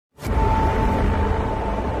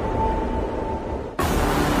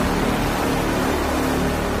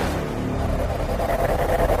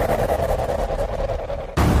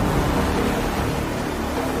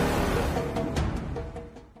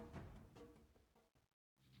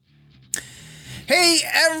Hey,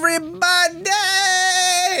 everybody!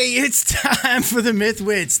 It's time for the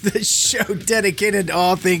Mythwits, the show dedicated to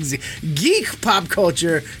all things geek pop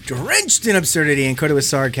culture, drenched in absurdity and coated with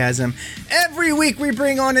sarcasm. Every week we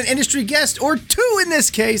bring on an industry guest, or two in this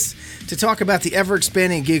case, to talk about the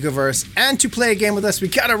ever-expanding Geekiverse and to play a game with us. We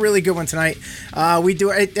got a really good one tonight. We do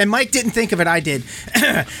it, and Mike didn't think of it, I did.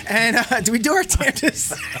 And do we do our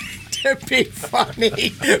damnedest to be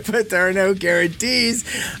funny, but there are no guarantees.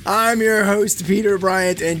 I'm your host, Peter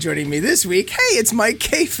Bryant, and joining me this week, hey, it's Mike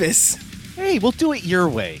Kafis. Hey, we'll do it your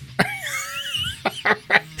way.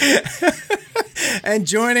 And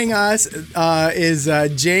joining us is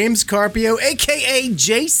James Carpio, a.k.a.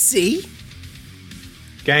 JC.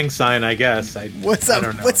 Gang sign, I guess. What's up?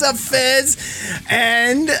 What's up, Fizz?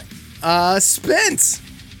 And Spence.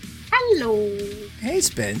 Hello. Hey,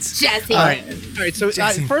 Spence. Jesse. All right. So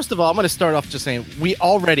first of all, I'm going to start off just saying we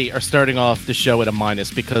already are starting off the show at a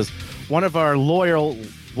minus because one of our loyal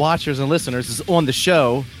watchers and listeners is on the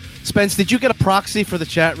show. Spence, did you get a proxy for the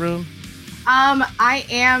chat room? I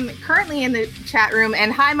am currently in the chat room,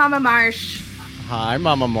 and hi, Mama Marsh. Hi,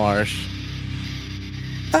 Mama Marsh.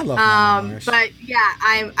 I love Mama Marsh. But yeah,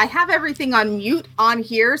 I have everything on mute on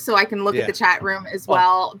here, so I can look at the chat room as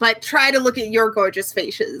well. But try to look at your gorgeous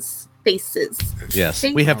faces. Yes,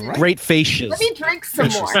 we have great faces. Let me drink some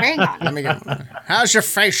more. Hang on. Let me go. How's your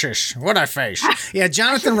faces? What I face? Yeah,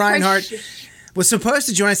 Jonathan Reinhardt was supposed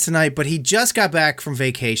to join us tonight, but he just got back from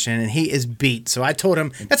vacation and he is beat. So I told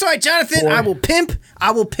him, "That's all right, Jonathan. I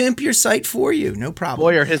will pimp your site for you. No problem."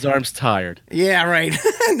 Boy, are his arms tired. Yeah, right.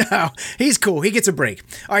 No, he's cool. He gets a break.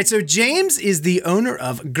 All right. So James is the owner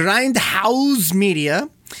of Grindhouse Media.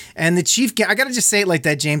 And the chief, I gotta just say it like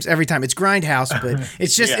that, James, every time. It's Grindhouse, but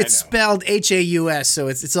it's just it's spelled H-A-U-S, so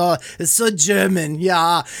it's so German.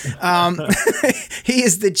 Yeah. He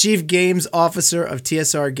is the chief games officer of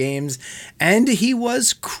TSR Games, and he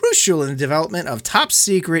was crucial in the development of top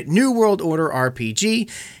secret New World Order RPG.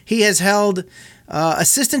 He has held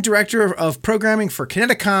assistant director of programming for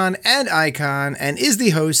Kineticon and Icon, and is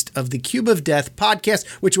the host of the Cube of Death podcast,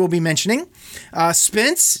 which we'll be mentioning.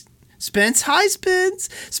 Spence, hi Spence.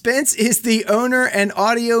 Spence is the owner and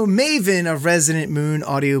audio maven of Resident Moon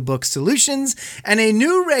Audiobook Solutions and a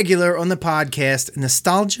new regular on the podcast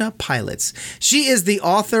Nostalgia Pilots. She is the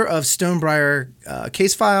author of Stonebriar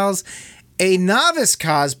Case Files, a novice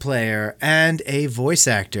cosplayer, and a voice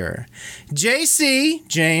actor. JC,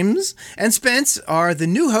 James, and Spence are the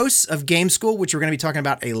new hosts of Game School, which we're going to be talking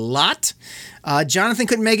about a lot. Jonathan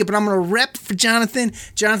couldn't make it, but I'm going to rep for Jonathan.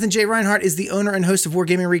 Jonathan J. Reinhardt is the owner and host of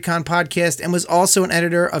Wargaming Recon podcast and was also an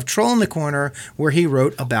editor of Troll in the Corner, where he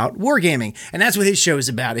wrote about wargaming. And that's what his show is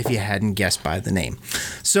about, if you hadn't guessed by the name.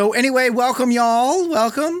 So anyway, welcome, y'all.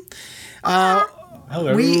 Welcome.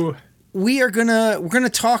 Hello. We're gonna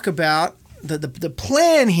talk about the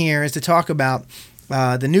plan here is to talk about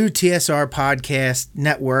the new TSR podcast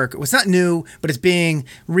network. Well, it's not new, but it's being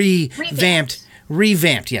revamped.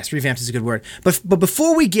 Yes, revamped is a good word. But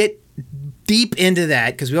before we get deep into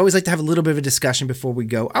that, because we always like to have a little bit of a discussion before we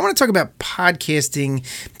go, I want to talk about podcasting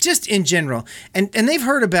just in general. And they've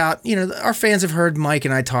heard about, our fans have heard Mike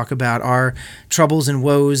and I talk about our troubles and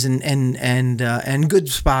woes and good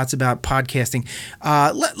spots about podcasting.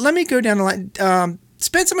 Let me go down the line.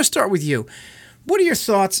 Spence, I'm going to start with you. What are your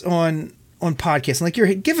thoughts on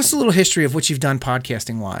podcasting? Give us a little history of what you've done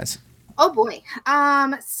podcasting wise. Oh boy.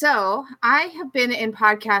 So I have been in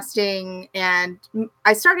podcasting, and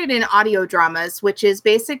I started in audio dramas, which is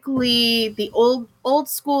basically the old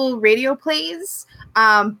school radio plays,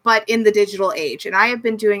 but in the digital age. And I have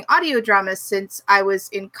been doing audio dramas since I was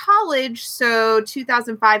in college. So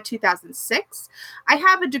 2005, 2006, I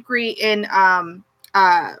have a degree in,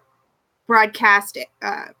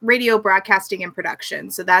 radio broadcasting and production.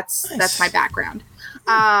 So that's my background.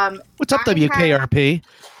 What's up, WKRP?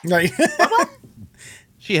 No.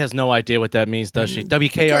 She has no idea what that means, does she?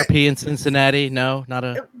 WKRP in Cincinnati? No, not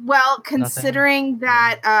a... Well, considering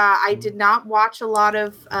that I did not watch a lot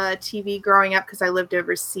of TV growing up because I lived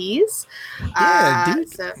overseas. Yeah, dude.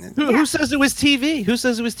 Who says it was TV? Who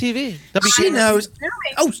says it was TV? She knows.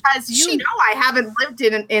 Because you know I haven't lived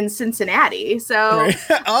in Cincinnati, so...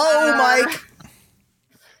 Right. Mike.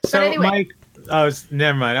 So, anyway. Mike,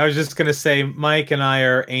 never mind. I was just going to say Mike and I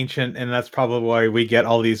are ancient, and that's probably why we get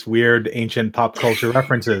all these weird ancient pop culture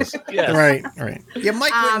references. Yes. Right. Yeah,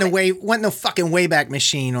 Mike went no fucking Wayback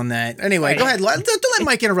Machine on that. Anyway, Go ahead, Laura. Don't let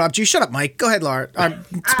Mike interrupt you. Shut up, Mike. Go ahead, Laura.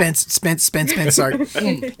 Spence.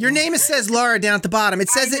 Sorry. Your name says Laura down at the bottom. It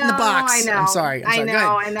says it in the box. I know. I'm sorry. I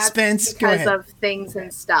know, and that's Spence, because of things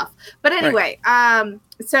and stuff. But anyway,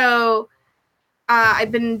 so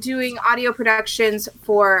I've been doing audio productions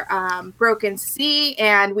for Broken Sea,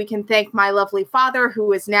 and we can thank my lovely father,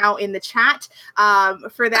 who is now in the chat,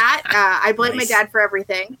 for that. I blame my dad for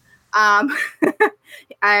everything.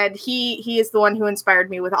 And he is the one who inspired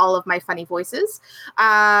me with all of my funny voices.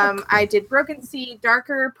 Cool. I did Broken Sea,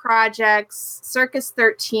 Darker Projects, Circus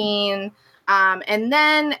 13. And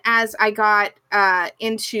then as I got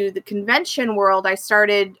into the convention world, I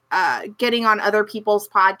started getting on other people's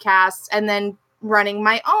podcasts and then running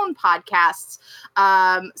my own podcasts,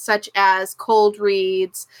 such as Cold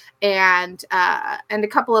Reads and a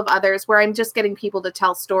couple of others where I'm just getting people to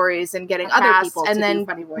tell stories and getting other people and then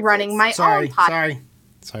running my own podcast.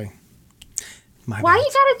 Sorry. Why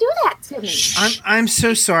you gotta do that to me? I'm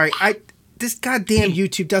so sorry. This goddamn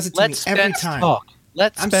YouTube does it to me every time.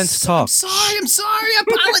 Let Spence talk. I'm sorry. I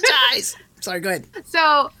apologize. Sorry, go ahead.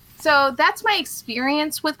 So that's my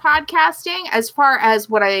experience with podcasting. As far as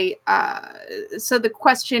what so the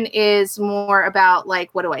question is more about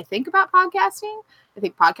like, what do I think about podcasting? I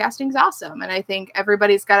think podcasting's awesome, and I think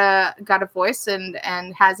everybody's got a voice and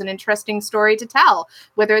has an interesting story to tell,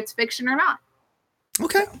 whether it's fiction or not.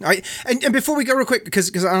 Okay. All right. And before we go real quick,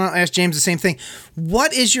 because I asked James the same thing,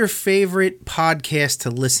 what is your favorite podcast to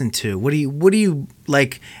listen to? What do you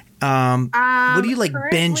like? What do you like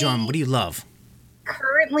binge on? What do you love?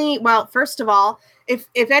 Currently, well, first of all, if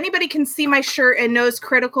anybody can see my shirt and knows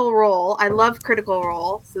Critical Role, I love Critical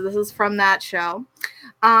Role. So this is from that show.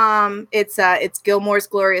 It's Gilmore's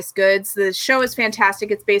Glorious Goods. The show is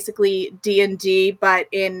fantastic. It's basically D&D, but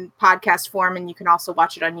in podcast form, and you can also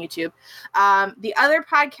watch it on YouTube. The other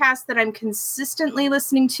podcasts that I'm consistently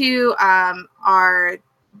listening to are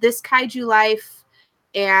This Kaiju Life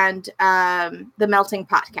and The Melting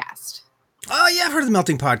Podcast. Oh yeah, I've heard of The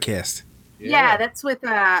Melting Podcast. Yeah, that's with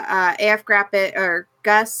AF Grappit or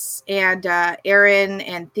Gus and Aaron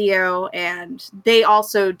and Theo, and they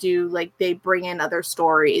also do like they bring in other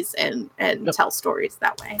stories and tell stories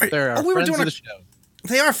that way. They're friends of the show.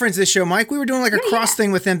 They are friends of the show, Mike. We were doing like a cross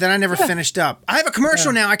thing with them that I never finished up. I have a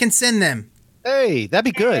commercial now. I can send them. Hey, that'd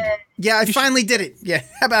be good. Yeah, I finally did it. Yeah,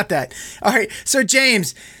 how about that? All right, so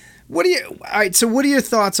James, what are your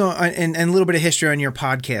thoughts on and a little bit of history on your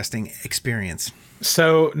podcasting experience?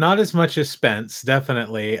 So not as much as Spence,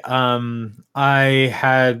 definitely. I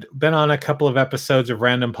had been on a couple of episodes of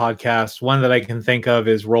random podcasts. One that I can think of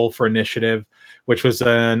is Roll for Initiative, which was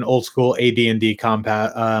an old school AD&D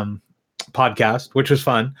podcast, which was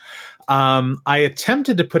fun. I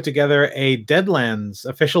attempted to put together a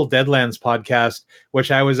official Deadlands podcast,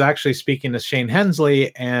 which I was actually speaking to Shane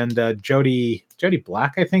Hensley and Jody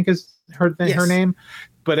Black, I think is her name.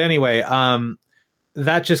 But anyway,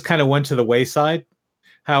 that just kind of went to the wayside.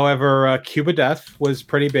 However, Cuba Death was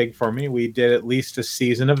pretty big for me. We did at least a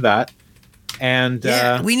season of that. And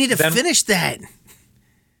we need to finish that.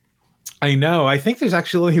 I know. I think there's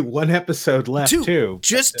actually only one episode left, too.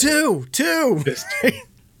 Just two.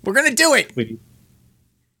 We're going to do it.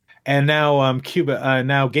 And now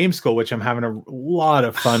now Game School, which I'm having a lot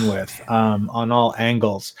of fun with on all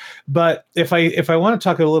angles. But if I want to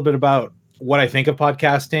talk a little bit about what I think of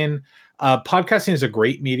podcasting, podcasting is a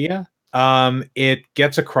great media. It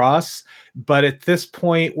gets across, but at this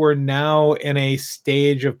point, we're now in a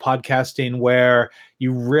stage of podcasting where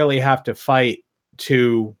you really have to fight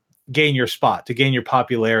to gain your spot, to gain your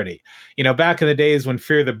popularity. Back in the days when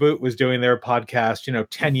Fear the Boot was doing their podcast,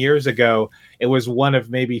 10 years ago, it was one of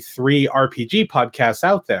maybe 3 RPG podcasts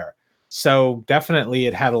out there. So definitely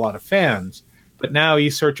it had a lot of fans. But now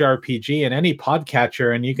you search RPG in any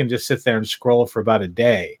podcatcher and you can just sit there and scroll for about a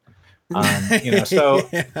day. So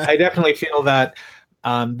I definitely feel that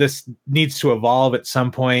this needs to evolve at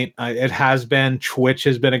some point. It has been. Twitch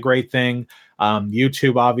has been a great thing.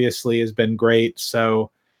 YouTube obviously has been great.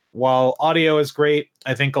 So while audio is great,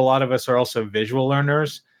 I think a lot of us are also visual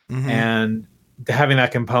learners, and having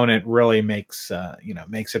that component really makes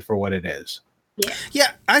it for what it is.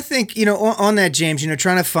 Yeah, I think, on that, James,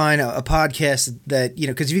 trying to find a podcast that,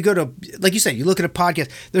 because if you go to, like you said, you look at a podcast,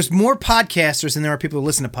 there's more podcasters than there are people who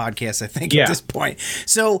listen to podcasts, I think, at this point.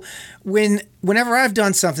 So whenever I've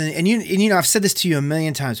done something, and I've said this to you a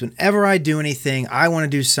million times, whenever I do anything, I want to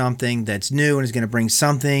do something that's new and is going to bring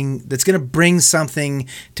something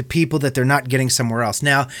to people that they're not getting somewhere else.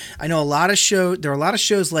 Now, I know there are a lot of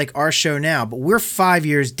shows like our show now, but we're 5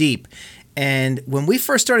 years deep. And when we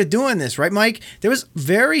first started doing this, right, Mike, there was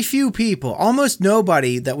very few people, almost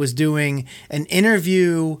nobody, that was doing an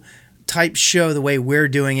interview type show the way we're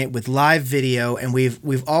doing it with live video. And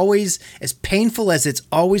we've always, as painful as it's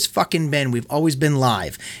always fucking been, we've always been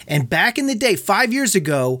live. And back in the day, 5 years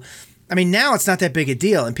ago, I mean, now it's not that big a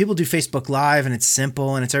deal, and people do Facebook Live, and it's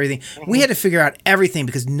simple, and it's everything. We had to figure out everything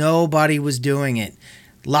because nobody was doing it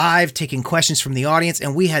live, taking questions from the audience,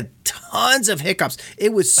 and we had tons of hiccups.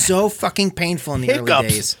 It was so fucking painful in the early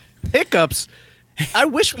days. Hiccups? I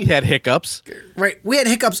wish we had hiccups. Right. We had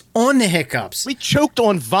hiccups on the hiccups. We choked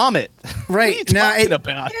on vomit. Right. What are you talking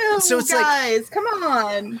about? Ew, So it's guys, come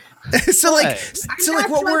on. so like I'm not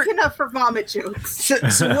what we're drunk enough for vomit jokes.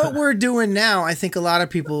 so what we're doing now, I think a lot of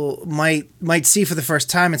people might see for the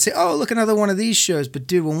first time and say, "Oh, look, another one of these shows." But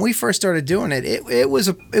dude, when we first started doing it, it was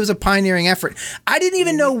a pioneering effort. I didn't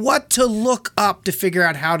even know what to look up to figure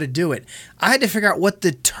out how to do it. I had to figure out what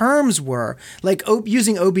the terms were, like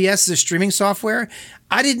using OBS as a streaming software.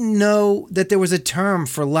 I didn't know that there was a term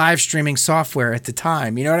for live streaming software at the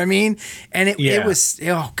time. You know what I mean? And it was,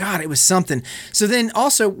 oh God, it was something. So then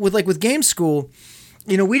also with Game School,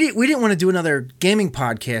 you know, we didn't want to do another gaming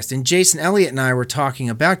podcast. And Jason Elliott and I were talking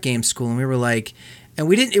about Game School, and we were like,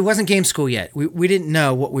 and it wasn't Game School yet. We didn't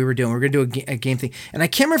know what we were doing. We were going to do a game thing. And I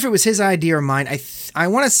can't remember if it was his idea or mine. I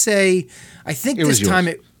want to say, I think this time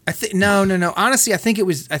no. Honestly, I think it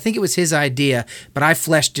was his idea, but I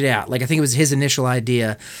fleshed it out. Like I think it was his initial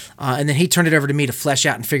idea, and then he turned it over to me to flesh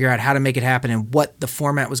out and figure out how to make it happen and what the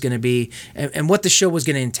format was going to be and what the show was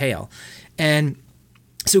going to entail. And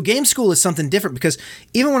so Game School is something different because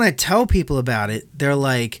even when I tell people about it, they're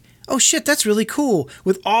like, "Oh shit, that's really cool."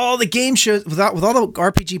 With all the game shows, with all the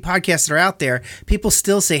RPG podcasts that are out there, people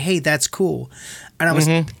still say, "Hey, that's cool." And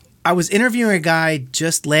I was interviewing a guy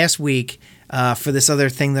just last week. For this other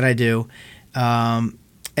thing that I do. And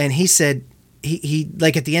he said, he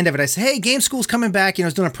like at the end of it, I said, "Hey, Game School's coming back." You know, I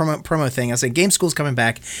was doing a promo thing. I said, "Game School's coming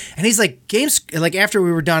back." And he's like, like after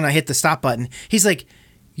we were done, I hit the stop button. He's like,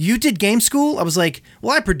 "You did Game School?" I was like,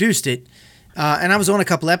 "Well, I produced it." And I was on a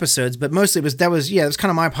couple episodes, but mostly it was kind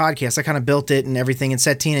of my podcast. I kind of built it and everything. And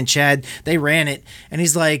Satine and Chad, they ran it. And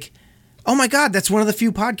he's like, "Oh my God, that's one of the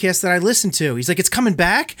few podcasts that I listen to." He's like, "It's coming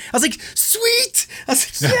back?" I was like, "Sweet!" I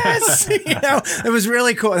was like, "Yes!" You know, it was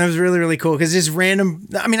really cool. And it was really, really cool because it's just random.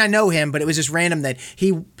 I mean, I know him, but it was just random that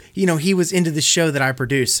he was into the show that I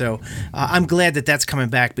produced. So I'm glad that that's coming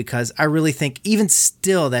back because I really think even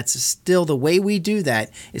still, that's still the way we do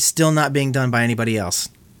that is still not being done by anybody else.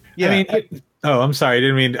 Yeah. I mean, I'm sorry. I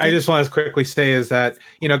didn't mean. I just want to quickly say is that,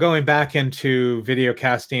 you know, going back into video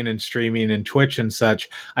casting and streaming and Twitch and such,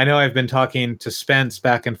 I know I've been talking to Spence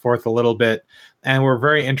back and forth a little bit, and we're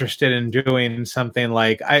very interested in doing something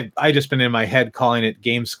like I just been in my head calling it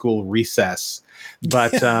Game School Recess,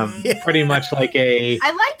 but pretty much like a.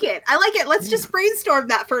 I like it. Let's just brainstorm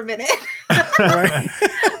that for a minute.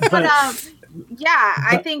 But yeah,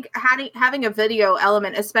 I think having a video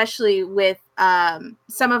element, especially with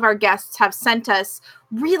some of our guests have sent us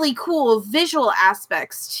really cool visual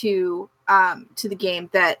aspects to the game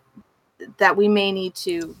that we may need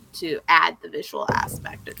to add the visual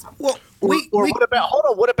aspect at some point. Well,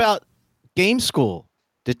 what about Game School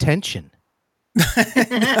Detention? No,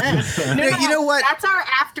 you know what? That's our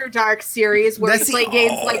After Dark series where we play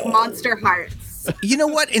games like Monster Hearts. You know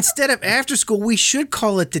what? Instead of After School, we should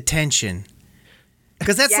call it Detention.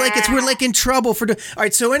 Because that's we're like in trouble for. All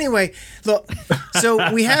right. So anyway, look.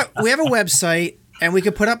 So we have a website, and we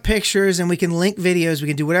can put up pictures, and we can link videos. We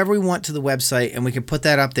can do whatever we want to the website, and we can put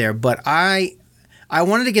that up there. But I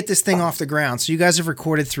wanted to get this thing off the ground. So you guys have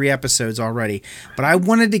recorded 3 episodes already, but I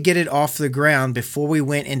wanted to get it off the ground before we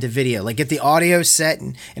went into video. Like get the audio set,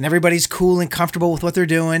 and everybody's cool and comfortable with what they're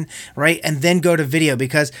doing, right? And then go to video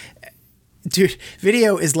because, dude,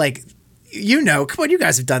 video is like. You know, come on, you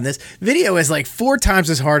guys have done this. Video is like 4 times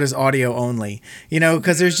as hard as audio only, you know,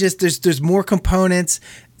 because there's more components.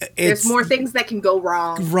 There's more things that can go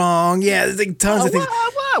wrong. Wrong, yeah, there's like tons of things.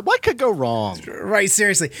 What could go wrong? Right,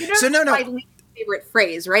 seriously. You know, so no. My least favorite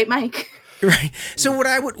phrase, right, Mike? Right. So what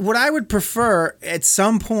I would prefer at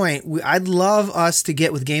some point, I'd love us to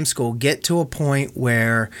get with Game School, get to a point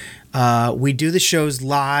where we do the shows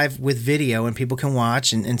live with video and people can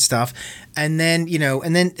watch and stuff, and then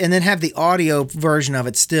and then have the audio version of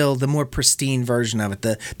it still, the more pristine version of it,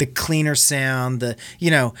 the cleaner sound,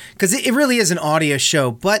 because it really is an audio show.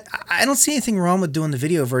 But I don't see anything wrong with doing the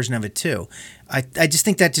video version of it too. I just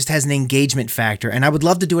think that just has an engagement factor, and I would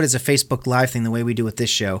love to do it as a Facebook Live thing the way we do with this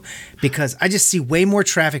show, because I just see way more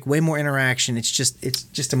traffic, way more interaction. It's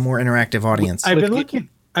just a more interactive audience. I've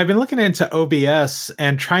been looking into OBS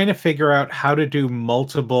and trying to figure out how to do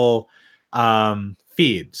multiple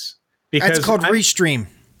feeds. Because it's called Restream.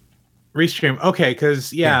 Restream, okay,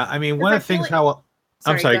 because I mean one of the things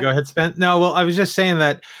I'm sorry, go ahead, Spence. No, well, I was just saying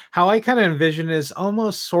that how I kind of envision is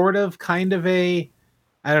almost sort of kind of a,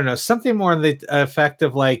 I don't know, something more in the effect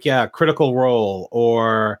of like, Critical Role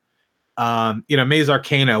or Maze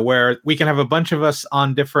Arcana, where we can have a bunch of us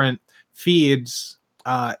on different feeds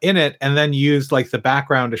in it, and then use like the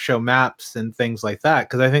background to show maps and things like that.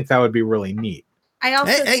 Because I think that would be really neat. I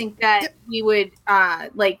also think that we would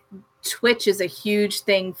like Twitch is a huge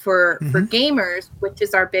thing for gamers, which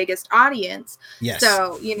is our biggest audience. Yes.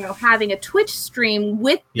 So, having a Twitch stream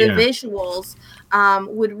with the visuals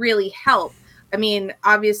would really help. I mean,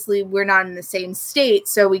 obviously we're not in the same state,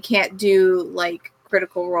 so we can't do like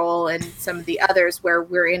Critical Role and some of the others where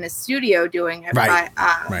we're in a studio doing it. Right.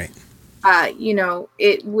 But,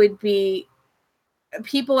 it would be,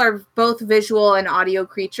 people are both visual and audio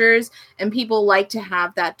creatures, and people like to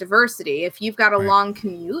have that diversity. If you've got a long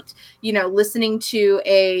commute, listening to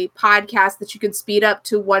a podcast that you can speed up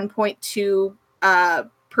to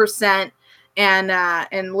 1.2%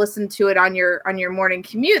 and listen to it on your morning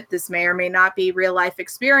commute, this may or may not be real life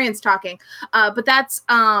experience talking, but that's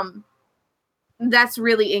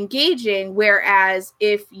really engaging. Whereas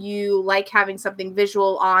if you like having something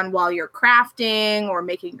visual on while you're crafting or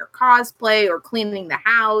making your cosplay or cleaning the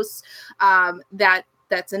house,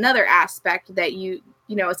 that's another aspect that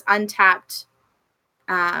it's untapped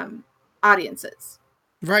audiences.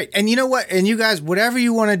 Right. And you know what? And you guys, whatever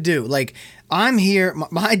you want to do, like I'm here.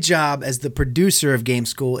 My job as the producer of Game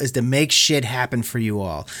School is to make shit happen for you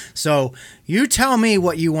all. So you tell me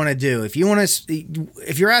what you want to do. If your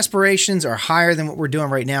aspirations are higher than what we're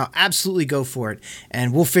doing right now, absolutely go for it,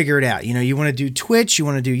 and we'll figure it out. You want to do Twitch, you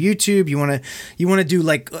want to do YouTube, you want to do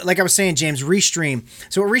like I was saying, James, Restream.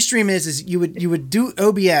 So what Restream is you would do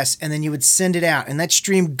OBS and then you would send it out, and that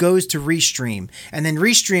stream goes to Restream, and then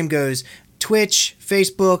Restream goes Twitch,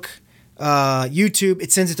 Facebook, YouTube.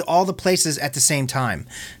 It sends it to all the places at the same time.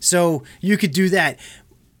 So you could do that.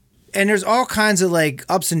 And there's all kinds of like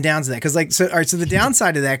ups and downs of that. So the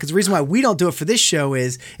downside of that, because the reason why we don't do it for this show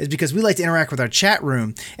is because we like to interact with our chat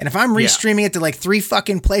room. And if I'm restreaming it to like 3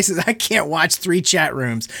 fucking places, I can't watch 3 chat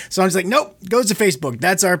rooms. So I'm just like, nope, goes to Facebook.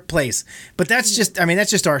 That's our place. But that's just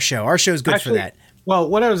our show. Our show's good for that. Well,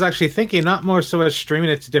 what I was actually thinking, not more so as streaming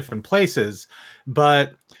it to different places,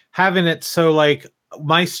 but having it so like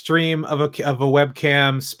my stream of a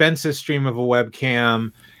webcam, Spence's stream of a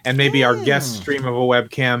webcam, and maybe our guest stream of a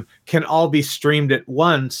webcam can all be streamed at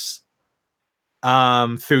once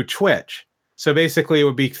through Twitch. So basically it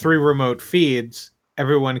would be 3 remote feeds.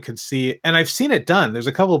 Everyone could see, and I've seen it done. There's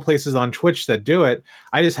a couple of places on Twitch that do it.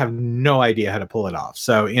 I just have no idea how to pull it off.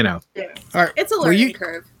 So, Yeah. All right. It's a learning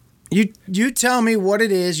curve. You tell me what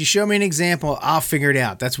it is. You show me an example. I'll figure it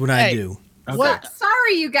out. That's what I do. Okay. What?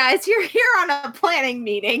 Sorry, you guys. You're here on a planning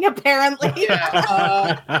meeting, apparently.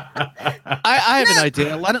 I have an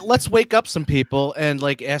idea. Let's wake up some people and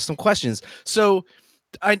like ask some questions. So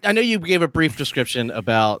I know you gave a brief description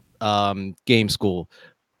about Game School,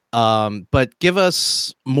 but give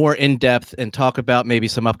us more in depth and talk about maybe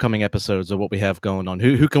some upcoming episodes of what we have going on.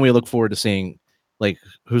 Who can we look forward to seeing? Like,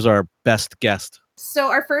 who's our best guest?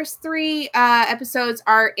 So our first 3 episodes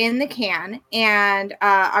are in the can, and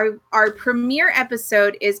our premiere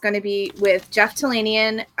episode is going to be with Jeff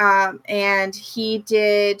Talanian, and he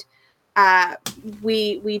did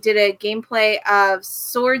we did a gameplay of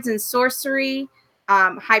Swords and Sorcery,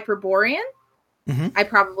 Hyperborean. Mm-hmm. I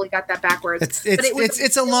probably got that backwards.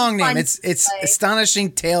 It's a long name. It's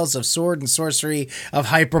Astonishing Tales of Sword and Sorcery of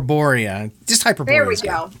Hyperborea. Just Hyperborea. There we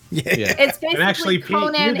go. Yeah. It's basically actually,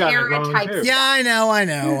 Conan era type stuff. Yeah, I know.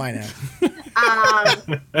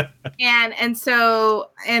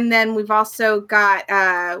 And then we've also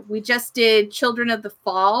got we just did Children of the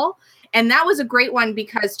Fall, and that was a great one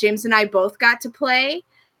because James and I both got to play.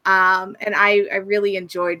 And I really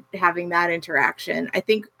enjoyed having that interaction. I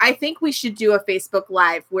think we should do a Facebook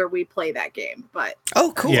Live where we play that game. But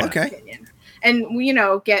cool. Yeah. Okay.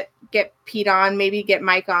 And get Pete on, maybe get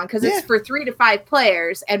Mike on, because it's for 3 to 5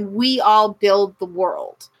 players, and we all build the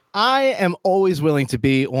world. I am always willing to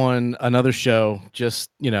be on another show, just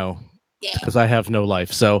because I have no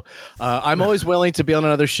life. So I'm always willing to be on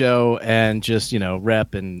another show and just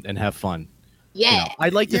rep and have fun. Yeah,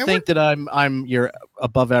 I'd like to think that I'm your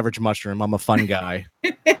above average mushroom. I'm a fun guy.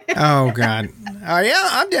 Oh God! Yeah,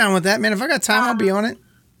 I'm down with that, man. If I got time, I'll be on it.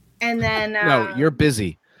 And then no, you're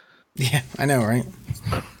busy. Yeah, I know, right?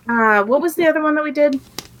 What was the other one that we did?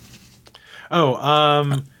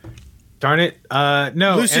 Oh, darn it!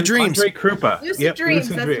 No, Lucid Dreams. Andre Krupa. Lucid Dreams.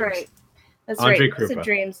 That's Dreams. Right. That's Andre right. Krupa. Lucid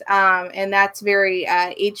Dreams. And that's very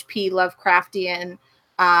H.P. Lovecraftian.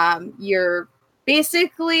 You're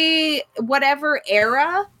basically whatever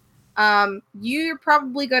era, you're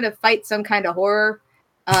probably going to fight some kind of horror,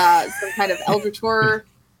 some kind of eldritch horror,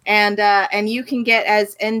 and you can get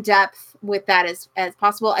as in depth with that as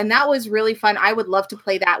possible. And that was really fun. I would love to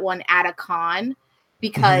play that one at a con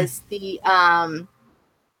because I'm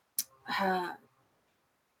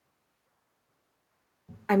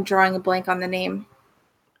drawing a blank on the name.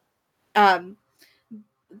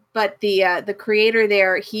 But the creator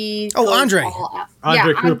there, Andre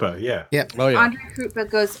Krupa, yeah. Oh yeah. Andre Krupa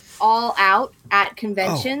goes all out at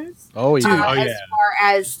conventions. Oh yeah. As far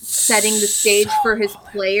as setting the stage for his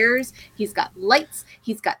players, he's got lights,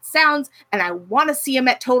 he's got sounds, and I want to see him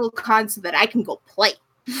at TotalCon so that I can go play.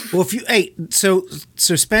 Well, so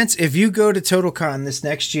Spence, if you go to TotalCon this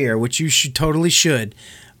next year, which you should,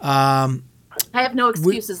 I have no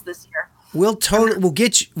excuses this year. We'll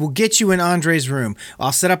get you in Andre's room.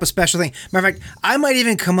 I'll set up a special thing. Matter of fact, I might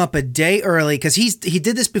even come up a day early because he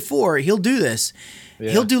did this before. He'll do this.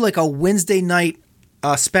 Yeah. He'll do like a Wednesday night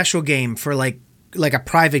special game for like a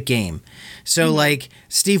private game. So like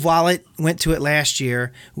Steve Wallet went to it last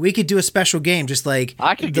year. We could do a special game, just like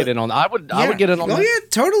I could get in on. I would get in on. Oh yeah,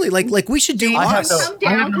 totally. Like we should do. James come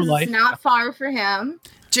down because it's not far for him.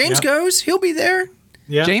 James goes. He'll be there.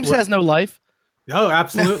 Yeah. James has no life. No,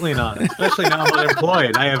 absolutely not. Especially now I'm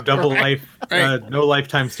unemployed. I have double life, no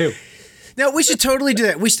lifetimes too. No, we should totally do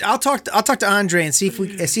that. I'll talk to Andre and see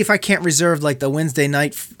if I can't reserve like the Wednesday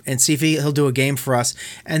night and see if he'll do a game for us.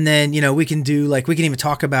 And then we can do we can even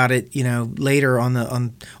talk about it later on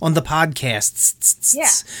the podcasts. Yeah,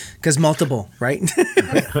 because multiple, right?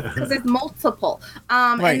 Because there's multiple.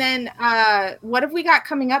 Right. And then what have we got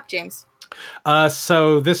coming up, James?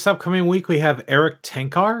 So this upcoming week we have Eric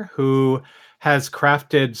Tenkar, who has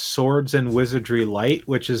crafted Swords and Wizardry Light,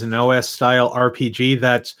 which is an OS style RPG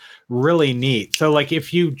that's really neat. So like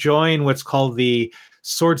if you join what's called the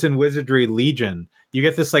Swords and Wizardry Legion, you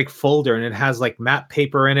get this like folder and it has like map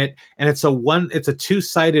paper in it, and it's a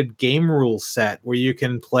two-sided game rule set where you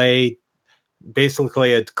can play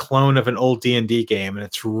basically a clone of an old D&D game, and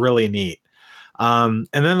it's really neat. And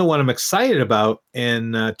then the one I'm excited about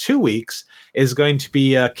in 2 weeks is going to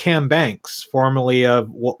be Cam Banks, formerly of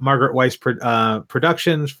Margaret Weiss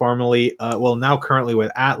Productions, formerly, now currently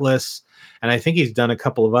with Atlas. And I think he's done a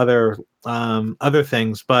couple of other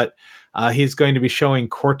things, but he's going to be showing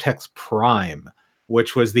Cortex Prime,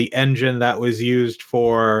 which was the engine that was used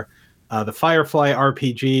for the Firefly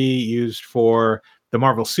RPG, used for the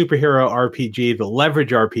Marvel Superhero RPG, the Leverage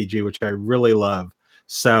RPG, which I really love.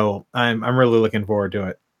 So I'm really looking forward to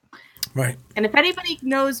it. Right. And if anybody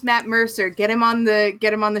knows Matt Mercer, get him on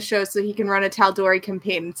the show so he can run a Tal'Dorei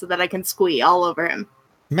campaign so that I can squee all over him.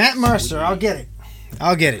 Matt Mercer, I'll get it.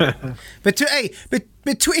 But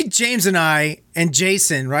between James and I and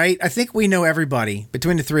Jason, right? I think we know everybody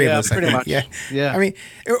between the three of us. Pretty much. Yeah. I mean,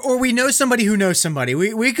 or we know somebody who knows somebody.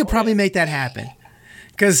 We could probably make that happen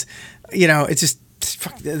because it's just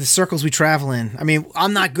the circles we travel in. I mean,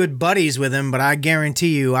 I'm not good buddies with him, but I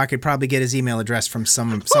guarantee you I could probably get his email address from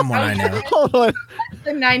someone I know. Hold on.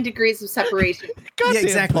 The 9 degrees of separation. God damn,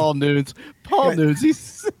 exactly. Paul Nunes.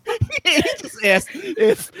 He just asked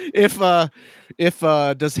if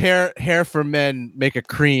does hair for men make a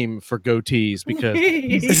cream for goatees, because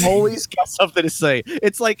he's always got something to say.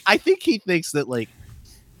 It's like I think he thinks that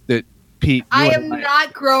that Pete. I am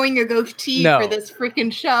not growing a goatee for this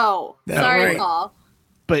freaking show. No, sorry, right. Paul.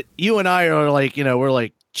 But you and I are we're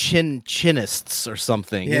like chinists or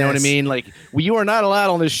something. Yes. You know what I mean? Like you are not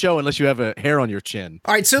allowed on this show unless you have a hair on your chin.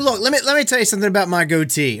 All right, so look, let me tell you something about my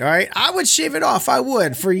goatee. All right, I would shave it off. I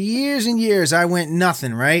would. For years and years, I went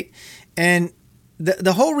nothing. Right, and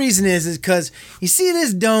the whole reason is because you see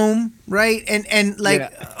this dome, right? And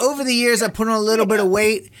over the years, I put on a little bit of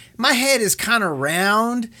weight. My head is kind of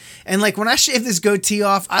round. And when I shave this goatee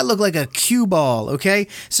off, I look like a cue ball, okay?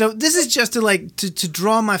 So this is just to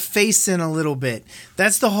draw my face in a little bit.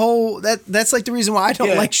 That's the whole, that's the reason why I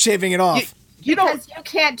don't like shaving it off. Because you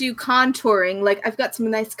can't do contouring. I've got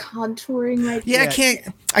some nice contouring right here.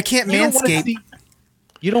 Yeah, I can't manscape.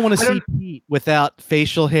 You don't want to see Pete without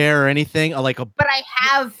facial hair or anything, But I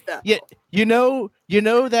have them. Yeah, you know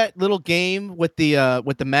that little game with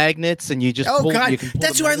the magnets, and you just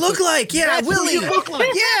that's who I look like. Yeah, that's Willie. You look like.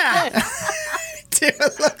 Yeah, dude, I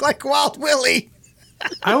look like Wild Willie.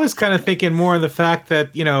 I was kind of thinking more of the fact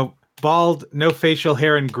that bald, no facial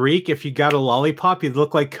hair in Greek. If you got a lollipop, you'd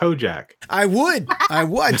look like Kojak. I would.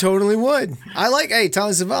 I totally would. Tali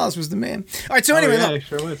Savalas was the man. All right. So anyway, look,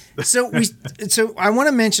 sure was. so I want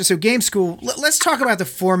to mention, Game School. Let's talk about the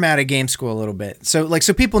format of Game School a little bit. So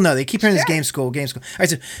people know, they keep hearing this Game School. All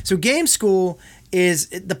right. So Game School is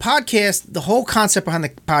the podcast. The whole concept behind the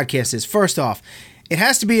podcast is, first off, it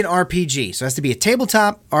has to be an RPG. So it has to be a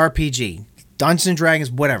tabletop RPG, Dungeons and Dragons,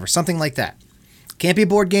 whatever, something like that. Can't be a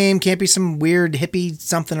board game. Can't be some weird hippie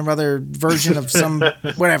something or other version of some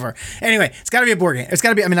whatever. Anyway, it's got to be a board game. It's got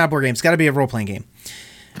to be, not a board game. It's got to be a role-playing game.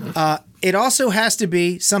 It also has to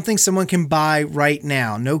be something someone can buy right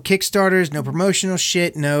now. No Kickstarters, no promotional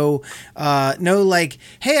shit, no like,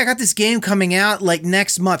 hey, I got this game coming out like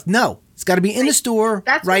next month. No, it's got to be in the store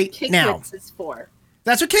right now. That's what Kikwits is for.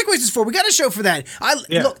 That's what Kikwits is for. We got a show for that.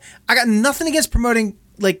 Look, I got nothing against promoting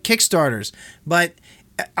like Kickstarters, but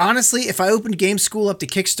honestly, if I opened Game School up to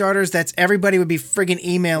Kickstarters, everybody would be friggin'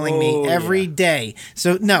 emailing me every day.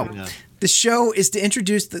 So no. Yeah. The show is to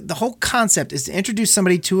introduce, the whole concept is to introduce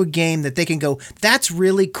somebody to a game that they can go, that's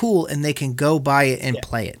really cool, and they can go buy it and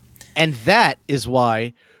play it. And that is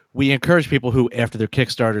why we encourage people who, after their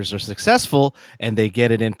Kickstarters are successful and they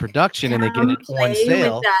get it in production and they get it on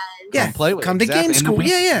sale, come to Game School.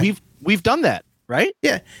 We've done that, right?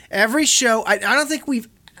 Yeah. Every show, I don't think we've,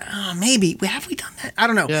 maybe have we done that? I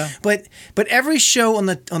don't know. Yeah. But every show on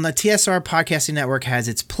the TSR Podcasting Network has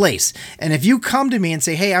its place. And if you come to me and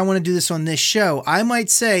say, "Hey, I want to do this on this show," I might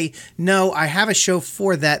say, "No, I have a show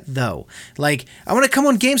for that though." Like, I want to come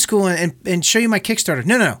on Game School and show you my Kickstarter.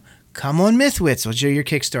 No. Come on Mythwits, I'll show you your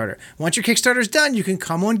Kickstarter. Once your Kickstarter's done, you can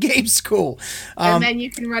come on Game School. And then you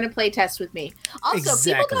can run a play test with me. Also,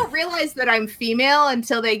 people don't realize that I'm female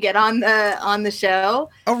until they get on the show.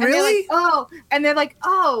 Oh, really? And they're like,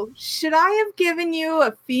 oh, should I have given you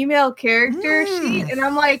a female character sheet? And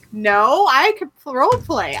I'm like, no, I could role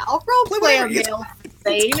play. I'll role play a male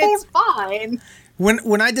thing. It's fine.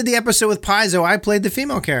 When I did the episode with Paizo, I played the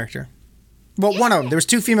female character. Well, one of them. There was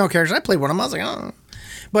 2 female characters. I played one of them. I was like, oh.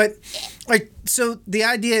 But like, so the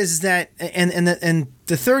idea is that, and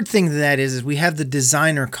the third thing to that is we have the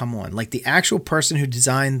designer come on, like the actual person who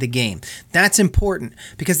designed the game. That's important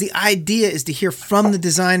because the idea is to hear from the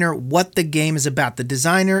designer what the game is about. The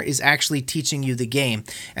designer is actually teaching you the game,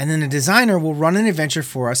 and then the designer will run an adventure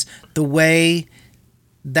for us the way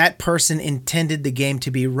that person intended the game to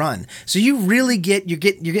be run. So you really you're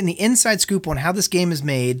getting the inside scoop on how this game is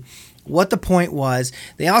made, what the point was.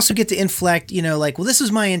 They also get to inflect, like, well, this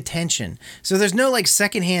was my intention. So there's no like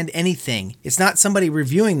secondhand anything. It's not somebody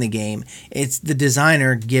reviewing the game. It's the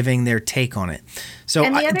designer giving their take on it. So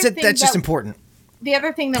that's just important. The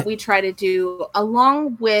other thing that we try to do,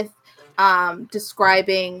 along with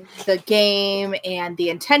describing the game and the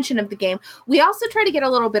intention of the game, we also try to get a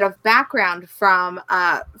little bit of background from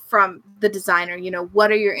the designer.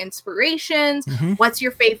 What are your inspirations? Mm-hmm. What's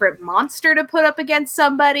your favorite monster to put up against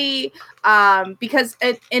somebody? Because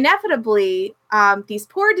inevitably, these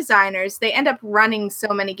poor designers, they end up running so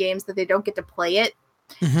many games that they don't get to play it.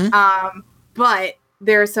 Mm-hmm. But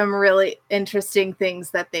there are some really interesting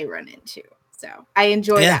things that they run into. So I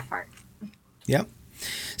enjoy that part. Yep.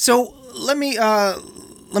 So let me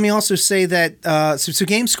also say that so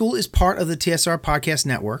Game School is part of the TSR Podcast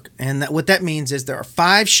Network, and what that means is there are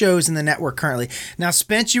 5 shows in the network currently. Now,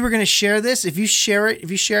 Spence, you were going to share this. If you share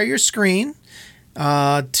your screen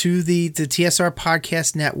to the TSR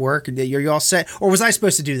Podcast Network, you're all set. Or was I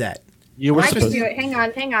supposed to do that? You were supposed to do it. Hang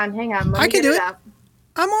on. I can do it.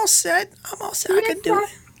 I'm all set. I can do it.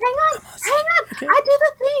 Hang on. Okay. I do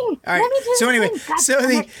the thing. All right. So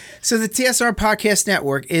anyway, so the TSR Podcast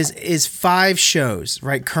Network is 5 shows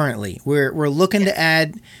right currently. We're looking to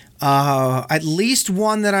add at least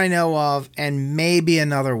one that I know of, and maybe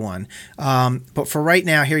another one. But for right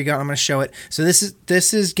now, here you go. I'm going to show it. So this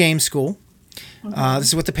is Game School. Mm-hmm. This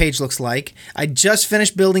is what the page looks like. I just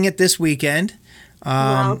finished building it this weekend.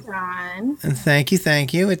 Well done. And thank you.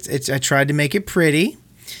 I tried to make it pretty.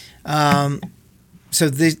 So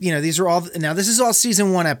these are all, now this is all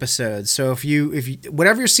season 1 episodes. So if you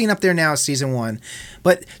whatever you're seeing up there now is season 1.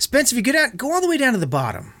 But Spence, if you go all the way down to the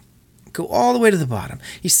bottom, go all the way to the bottom.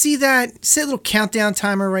 You see that? See that little countdown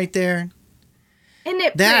timer right there? Isn't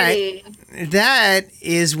it pretty? That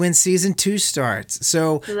is when season 2 starts.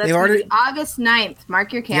 So that's they already August 9th.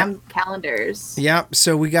 Mark your calendars. Yep.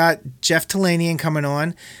 So we got Jeff Talanian coming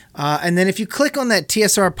on. And then if you click on that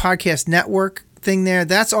TSR Podcast Network thing there,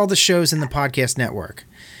 that's all the shows in the podcast network.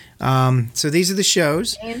 So these are the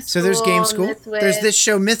shows. So there's Game School. Mythwits. There's this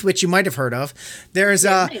show Mythwits you might have heard of. There's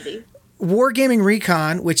Wargaming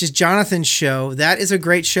Recon, which is Jonathan's show. That is a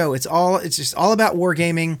great show. It's just all about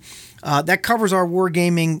wargaming. That covers our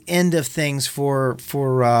wargaming end of things for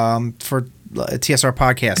TSR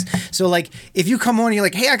podcast. So like if you come on and you're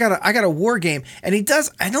like, hey, I got a war game, and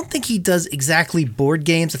I don't think he does exactly board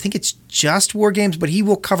games. I think it's just war games, but he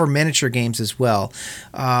will cover miniature games as well.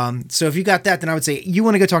 So if you got that, then I would say you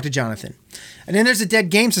want to go talk to Jonathan. And then there's a Dead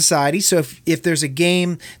Game Society. So if there's a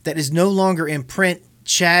game that is no longer in print,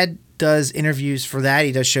 Chad does interviews for that.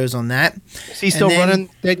 He does shows on that. Is he still running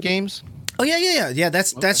Dead Games? Oh yeah.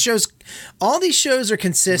 That shows. All these shows are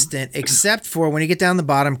consistent except for when you get down the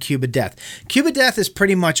bottom, Cube of Death. Cube of Death is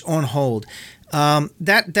pretty much on hold.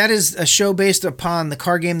 That is a show based upon the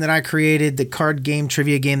card game that I created, the card game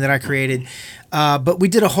trivia game that I created. But we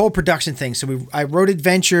did a whole production thing. So I wrote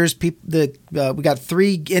adventures. We got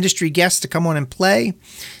 3 industry guests to come on and play.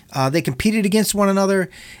 They competed against one another,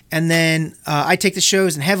 and then I take the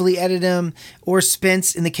shows and heavily edit them, or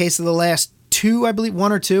Spence in the case of the last 2, I believe,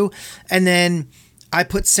 1 or 2, and then I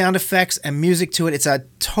put sound effects and music to it. It's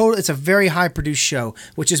a very high produced show,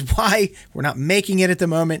 which is why we're not making it at the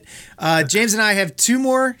moment. James and I have 2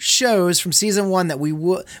 more shows from season 1 that we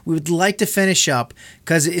would like to finish up,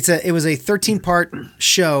 because it was a 13-part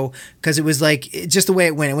show, because it was like just the way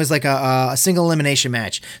it went. It was like a single elimination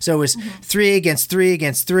match. So it was 3 against 3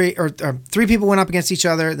 against 3, or 3 people went up against each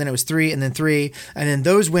other. Then it was 3 and then 3, and then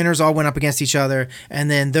those winners all went up against each other, and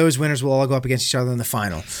then those winners will all go up against each other in the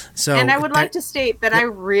final. So, and I would like to state that I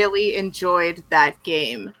really enjoyed that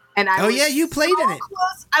game. And you played in it.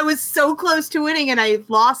 I was so close to winning, and I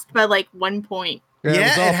lost by like 1 point.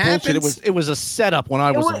 Yeah, it happens. It was a setup when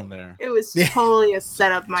I was on there. It was totally a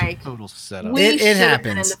setup, Mike. Total setup. We should have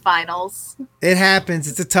been in the finals. It happens.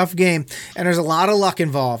 It's a tough game, and there's a lot of luck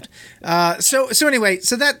involved. So anyway,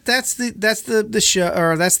 that's the show,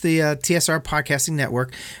 or that's the TSR Podcasting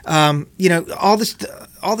Network.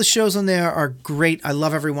 All the shows on there are great. I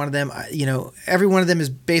love every one of them. Every one of them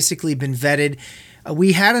has basically been vetted.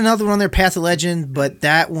 We had another one on there, Path of Legend, but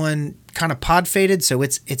that one kind of pod faded, so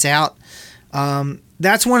it's out.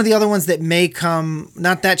 That's one of the other ones that may come,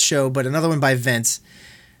 not that show, but another one by Vince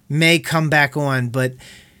may come back on. But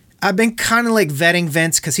I've been kind of like vetting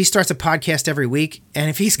Vince, because he starts a podcast every week,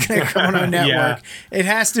 and if he's going to come on our network, it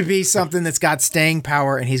has to be something that's got staying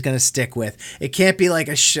power and he's going to stick with. It can't be like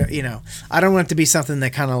a show, I don't want it to be something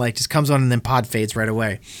that kind of like just comes on and then pod fades right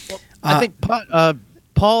away. I think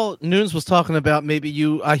Paul Nunes was talking about maybe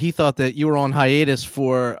he thought that you were on hiatus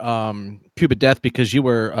for Cube of Death because you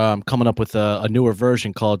were coming up with a newer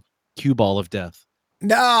version called Cue Ball of Death.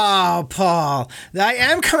 No, Paul. I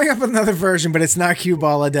am coming up with another version, but it's not Cue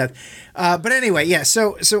Ball of Death. But anyway, yeah.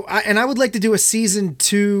 So I would like to do a season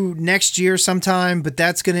 2 next year sometime, but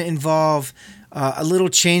that's going to involve a little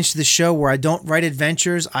change to the show where I don't write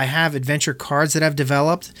adventures. I have adventure cards that I've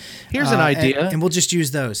developed. Here's an idea, and we'll just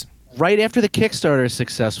use those. Right after the Kickstarter is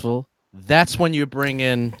successful, that's when you bring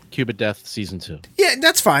in Cube of Death season 2. Yeah,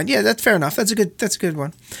 that's fine. Yeah, that's fair enough. That's a good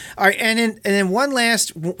one. All right, and then one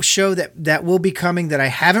last show that will be coming that I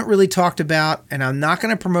haven't really talked about, and I'm not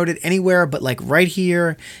going to promote it anywhere but like right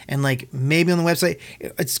here and like maybe on the website.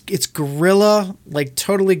 It's guerrilla, like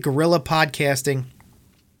totally guerrilla podcasting.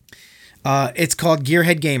 It's called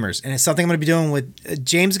Gearhead Gamers, and it's something I'm going to be doing with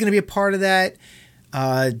James. Is going to be a part of that.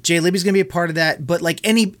 Jay Libby's going to be a part of that, but like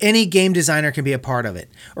any game designer can be a part of it,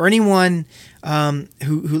 or anyone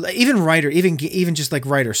who even writer, even just like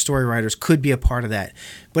writers, story writers could be a part of that.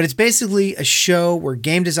 But it's basically a show where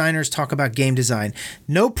game designers talk about game design.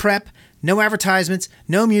 No prep, no advertisements,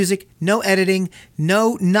 no music, no editing,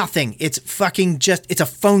 no nothing. It's fucking it's a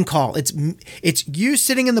phone call. It's you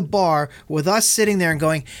sitting in the bar with us sitting there and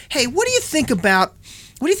going, "Hey, what do you think about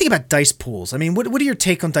dice pools? I mean, what are your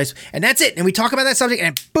take on dice?" And that's it. And we talk about that subject,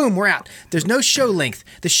 and boom, we're out. There's no show length.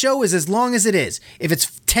 The show is as long as it is. If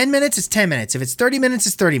it's 10 minutes, it's 10 minutes. If it's 30 minutes,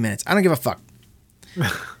 it's 30 minutes. I don't give a fuck.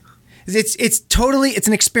 It's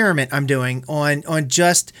an experiment I'm doing on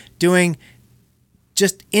just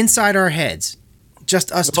inside our heads,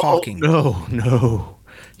 just us talking. No,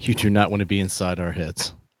 you do not want to be inside our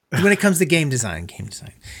heads when it comes to game design.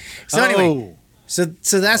 So anyway. So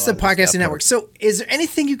that's the Podcasting Network. So is there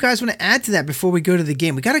anything you guys want to add to that before we go to the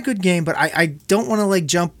game? We got a good game, but I don't want to like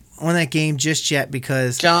jump on that game just yet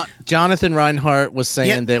because Jonathan Reinhardt was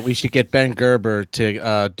saying that we should get Ben Gerber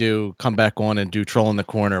to come back on and do Troll in the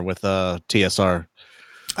Corner with TSR.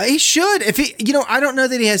 He should. If he, I don't know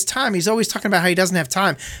that he has time. He's always talking about how he doesn't have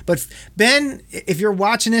time. But Ben, if you're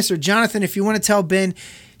watching this, or Jonathan, if you want to tell Ben,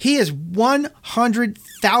 he is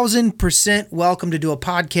 100,000% welcome to do a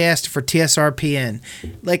podcast for TSRPN.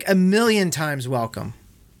 Like 1,000,000 times welcome.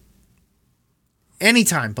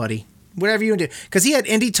 Anytime, buddy. Whatever you want to do. Because he had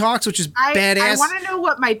Indie Talks, which is badass. I want to know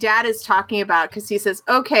what my dad is talking about, because he says,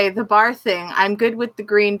 okay, the bar thing. I'm good with the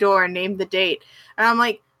green door. Name the date. And I'm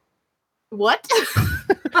like, what?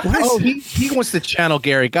 Oh, he wants to channel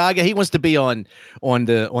Gary Gygax. He wants to be on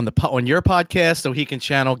your podcast, so he can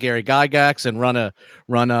channel Gary Gygax and run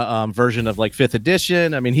a version of like 5th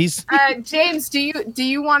edition. I mean, he's James. Do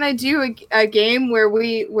you want to do a game where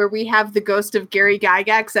we have the ghost of Gary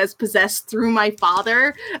Gygax as possessed through my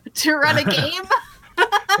father to run a game?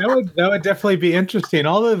 That would definitely be interesting.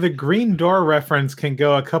 Although the green door reference can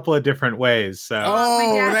go a couple of different ways. So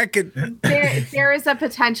that could. There is a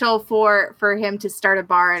potential for him to start a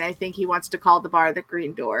bar, and I think he wants to call the bar the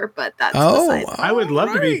Green Door. But that's I would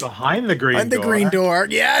love to be behind the green door. The green door,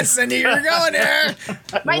 yes, I knew you were going there.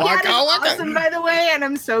 My dad is awesome, by the way, and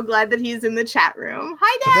I'm so glad that he's in the chat room.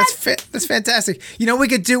 Hi, Dad. That's fantastic. We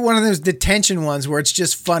could do one of those detention ones where it's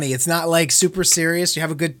just funny. It's not like super serious.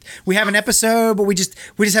 We have an episode, but we just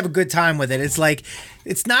have a good time with it. It's like,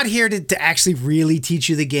 it's not here to actually really teach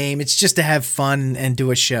you the game. It's just to have fun and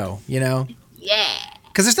do a show, Yeah.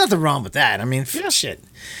 Because there's nothing wrong with that. I mean, shit.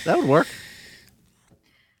 That would work.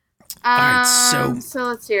 All right, so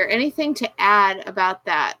let's hear anything to add about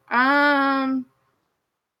that.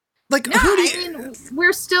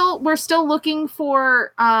 We're still looking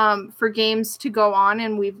for games to go on,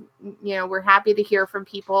 and we're happy to hear from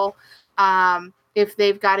people if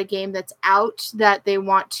they've got a game that's out that they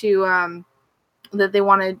want to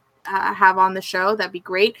have on the show. That'd be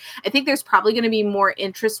great. I think there's probably going to be more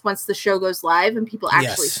interest once the show goes live and people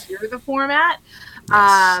actually hear the format.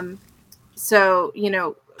 Yes.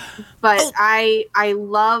 But I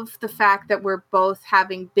love the fact that we're both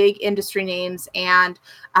having big industry names and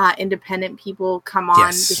independent people come on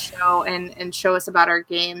the show and show us about our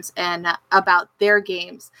games and about their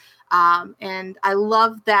games. And I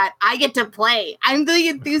love that I get to play. I'm the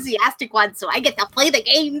enthusiastic one, so I get to play the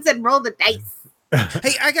games and roll the dice.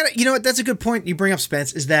 Hey, what? That's a good point you bring up,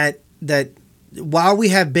 Spence, is that while we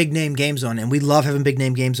have big name games on, and we love having big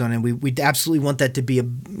name games on, and we absolutely want that to be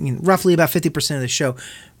roughly about 50% of the show,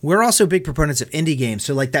 we're also big proponents of indie games.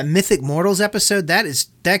 So like that Mythic Mortals episode,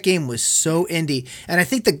 that game was so indie. And I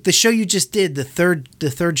think the show you just did, the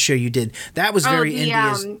third show you did, that was very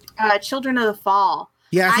indie. Children of the Fall.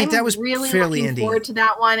 Yeah, I think that was really fairly looking indie. Forward to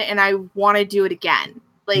that one, and I want to do it again.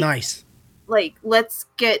 Nice. Let's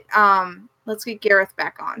get Gareth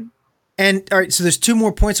back on. And all right, so there's two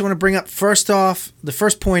more points I want to bring up. First off, the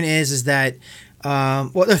first point is that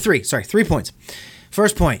three points.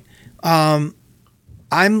 First point, I'm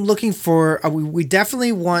looking for. We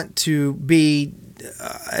definitely want to be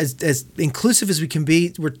as inclusive as we can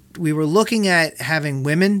be. We were looking at having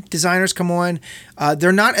women designers come on.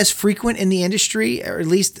 They're not as frequent in the industry, or at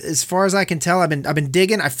least as far as I can tell. I've been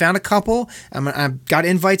digging. I found a couple. I've got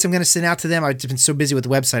invites I'm going to send out to them. I've been so busy with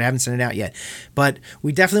the website, I haven't sent it out yet. But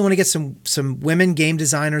we definitely want to get some women game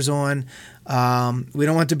designers on. We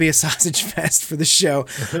don't want it to be a sausage fest for the show.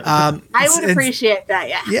 I would appreciate that.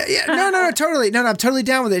 Yeah. No, totally. No, I'm totally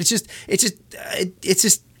down with it. It's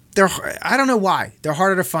just. I don't know why they're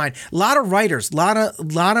harder to find. A lot of writers, a lot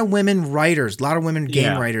of women writers, a lot of women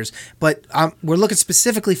game writers. But we're looking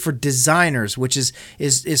specifically for designers, which is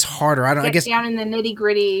harder. I guess down in the nitty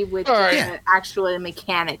gritty with the actual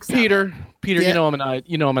mechanics. Peter, yeah.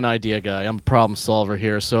 I'm an idea guy. I'm a problem solver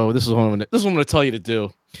here. So this is what I'm going to tell you to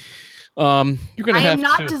do. You're going to have. I am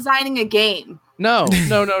not designing a game. No,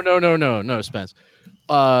 Spence.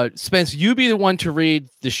 Spence, you be the one to read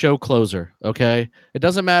the show closer, okay? It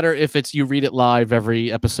doesn't matter if it's you read it live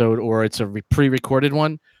every episode or it's a pre-recorded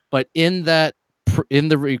one, but in the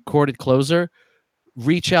recorded closer,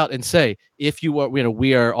 reach out and say, if you are,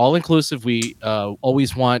 we are all inclusive. We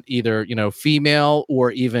always want either, female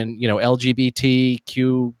or even,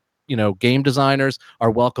 LGBTQ, game designers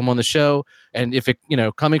are welcome on the show. And if it,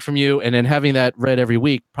 coming from you and then having that read every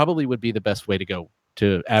week probably would be the best way to go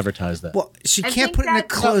to advertise that. Well, she can't put it in a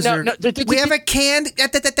closer. We have a canned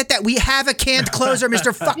closer,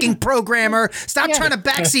 Mr. fucking programmer. Stop trying to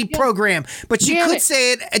backseat program. But she could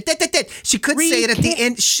say it. She could say it at the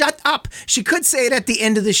end. Shut up. She could say it at the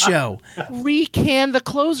end of the show. Recan the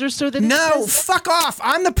closer so that fuck off.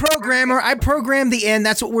 I'm the programmer. I program the end.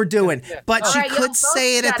 That's what we're doing. But she could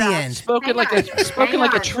say it at the end. Spoken like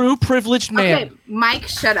a true privileged man. Okay, Mike,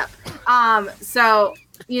 shut up. So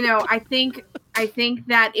I think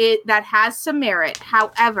that has some merit.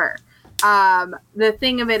 However, the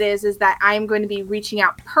thing of it is that I'm going to be reaching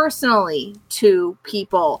out personally to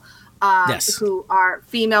people who are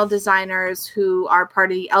female designers, who are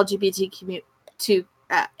part of the LGBTQ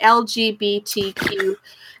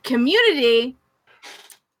community.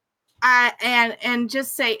 And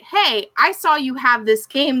just say, hey, I saw you have this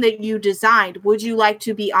game that you designed. Would you like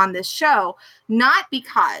to be on this show? Not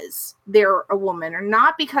because they're a woman or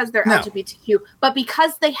not because they're LGBTQ, but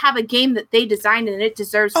because they have a game that they designed and it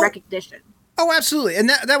deserves recognition. Oh, absolutely. And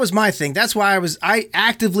that was my thing. That's why I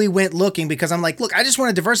actively went looking, because I'm like, look, I just want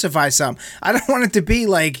to diversify some. I don't want it to be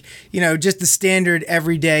like, just the standard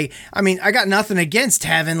everyday. I mean, I got nothing against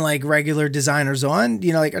having like regular designers on,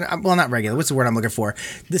 not regular. What's the word I'm looking for?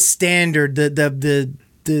 The standard, the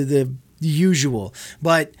usual.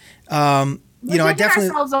 But I definitely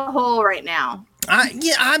ourselves a hole right now. I'm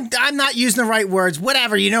not using the right words.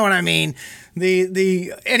 Whatever, you know what I mean.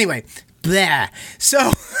 Anyway, blah.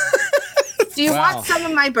 So. Do you want some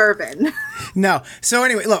of my bourbon? No. So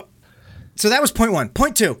anyway, look. So that was point one.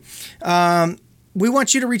 Point two. We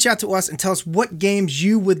want you to reach out to us and tell us what games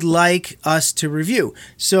you would like us to review.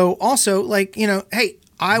 So also, hey,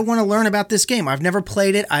 I want to learn about this game. I've never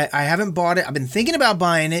played it. I haven't bought it. I've been thinking about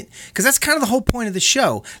buying it because that's kind of the whole point of the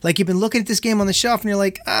show. Like, you've been looking at this game on the shelf and you're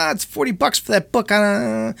like, it's $40 for that book.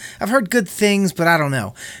 I've heard good things, but I don't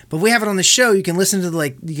know. But we have it on the show. You can listen to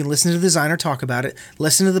the designer talk about it,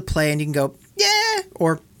 listen to the play, and you can go, yeah,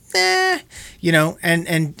 or and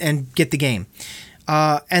get the game.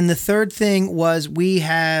 And the third thing was we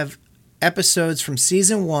have episodes from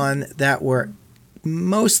season 1 that were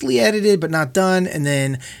mostly edited but not done, and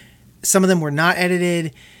then some of them were not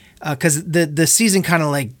edited because the season kind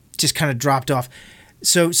of dropped off.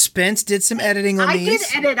 So Spence did some editing on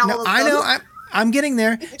these. I did edit all of them. I know. I'm getting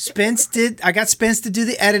there. I got Spence to do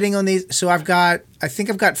the editing on these. So I think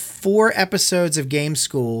I've got 4 episodes of Game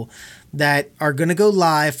School that are going to go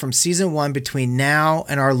live from season 1 between now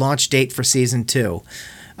and our launch date for season 2.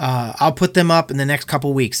 I'll put them up in the next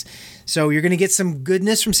couple weeks. So you're going to get some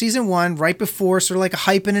goodness from season 1 right before, sort of like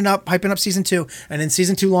hyping up season 2. And then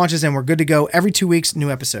season 2 launches and we're good to go. Every 2 weeks, new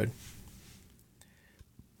episode.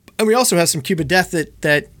 And we also have some Cube of Death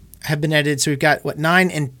that have been edited. So we've got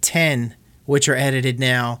 9 and 10, which are edited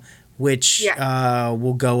now, which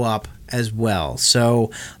will go up as well.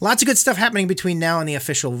 So lots of good stuff happening between now and the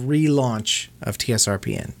official relaunch of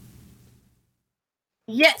TSRPN.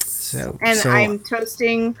 Yes. I'm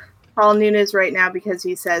toasting Paul Nunes right now because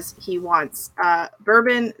he says he wants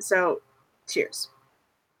bourbon. So cheers.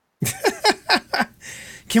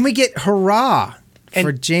 Can we get hurrah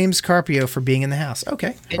for James Carpio for being in the house?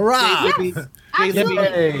 Okay. Hurrah. Yes.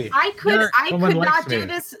 Absolutely. I could not do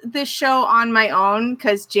this show on my own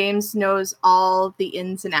because James knows all the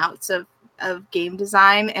ins and outs of game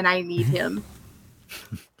design, and I need him.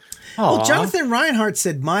 Well, Jonathan Reinhardt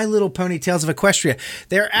said My Little Pony Tales of Equestria.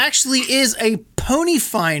 There actually is a Pony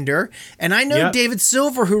Finder, and I know David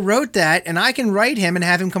Silver who wrote that, and I can write him and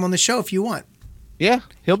have him come on the show if you want. Yeah,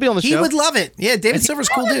 he'll be on the show. He would love it. Yeah, David Silver's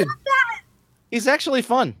a cool dude. He's actually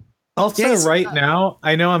fun. Also, now,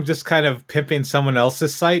 I know I'm just kind of pimping someone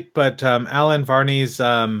else's site, but Alan Varney's,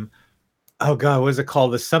 what is it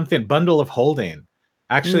called? The something Bundle of Holding.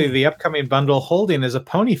 Actually, the upcoming Bundle of Holding is a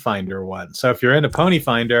Pony Finder one. So if you're in a Pony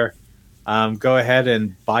Finder, go ahead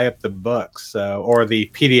and buy up the books or the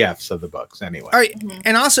PDFs of the books anyway. All right.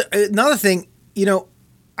 And also, another thing,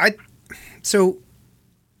 I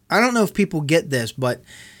don't know if people get this, but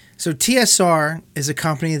so TSR is a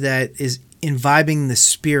company that is imbibing the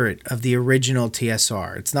spirit of the original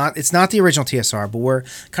TSR. It's not the original TSR, but we're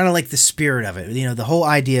kind of like the spirit of it. The whole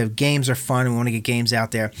idea of games are fun and we want to get games out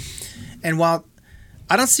there. And while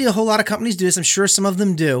I don't see a whole lot of companies do this, I'm sure some of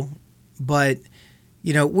them do, but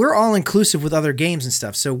we're all inclusive with other games and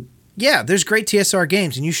stuff. So yeah, there's great TSR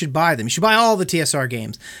games and you should buy them. You should buy all the TSR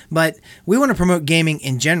games, but we want to promote gaming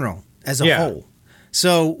in general as a whole.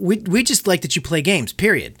 So we just like that you play games,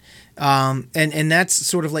 period. And that's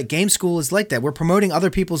sort of like Game School is like that. We're promoting other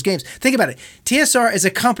people's games. Think about it. TSR as a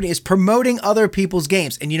company is promoting other people's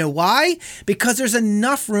games. And you know why? Because there's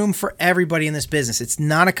enough room for everybody in this business. It's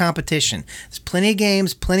not a competition. There's plenty of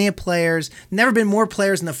games, plenty of players. Never been more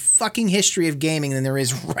players in the fucking history of gaming than there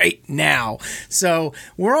is right now. So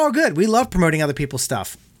we're all good. We love promoting other people's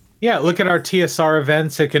stuff. Yeah, look at our TSR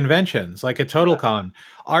events at conventions, like at TotalCon.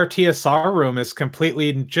 Our TSR room is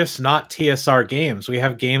completely just not TSR games. We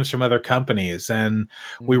have games from other companies, and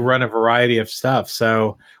we run a variety of stuff.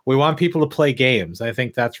 So we want people to play games. I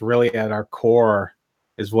think that's really at our core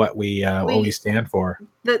is what we stand for.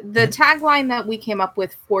 The tagline that we came up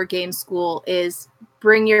with for Game School is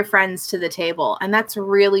bring your friends to the table. And that's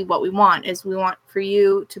really what we want, is we want for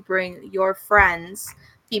you to bring your friends,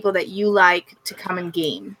 people that you like, to come and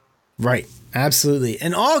game. Right. Absolutely.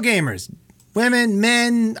 And all gamers, women,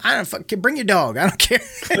 men, bring your dog. I don't care.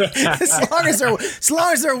 as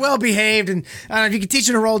long as they're well behaved, and if you can teach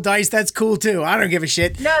them to roll dice, that's cool too. I don't give a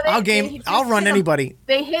shit. No, I'll run anybody.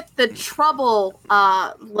 They hit the trouble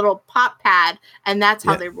little pop pad, and that's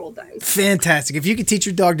how they roll dice. Fantastic. If you could teach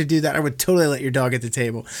your dog to do that, I would totally let your dog at the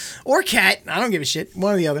table, or cat. I don't give a shit.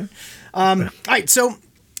 One or the other. All right. So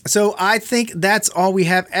I think that's all we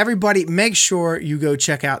have. Everybody, make sure you go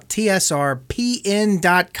check out tsrpn.com.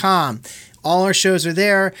 All our shows are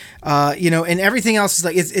there, and everything else is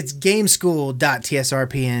like it's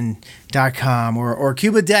gameschool.tsrpn.com or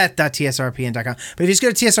cubadeath.tsrpn.com. But if you just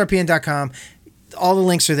go to tsrpn.com, all the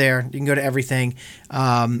links are there. You can go to everything.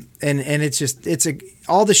 And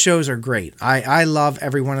all the shows are great. I love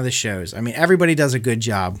every one of the shows. I mean, everybody does a good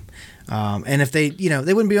job. And if they,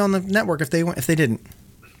 they wouldn't be on the network if they didn't.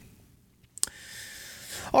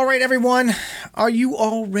 All right, everyone. Are you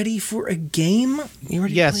all ready for a game? You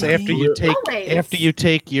ready? Yes. After you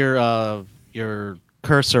take your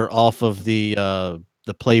cursor off of the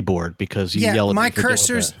playboard because you yell at my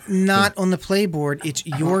cursor's not on the playboard. It's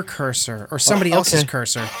your cursor or somebody else's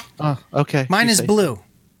cursor. Oh, okay. Mine is blue.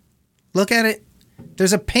 Look at it.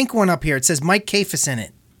 There's a pink one up here. It says Mike Cafis in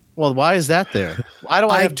it. Well, why is that there? Why do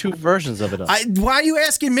I have two versions of it up? Why are you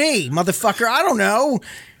asking me, motherfucker? I don't know.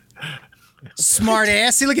 Smart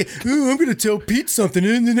ass. See, look at. I'm gonna tell Pete something.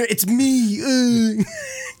 It's me.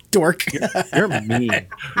 Dork. You're mean.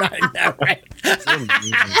 I know, right?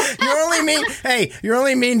 You're only mean. Hey, you're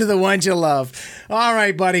only mean to the ones you love. All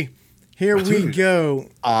right, buddy. Here we go.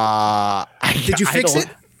 Did you fix it?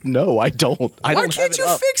 No, I don't. Why can't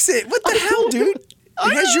you fix it? What the hell, dude?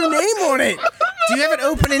 It has your name on it. Do you have it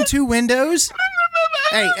open in two windows?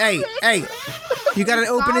 Hey. You got it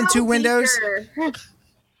open in two windows?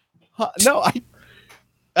 No,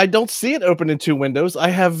 I don't see it open in two windows. I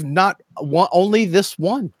have not only this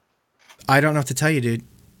one. I don't know what to tell you, dude.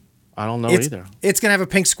 I don't know either. It's going to have a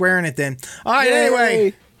pink square in it then. All right,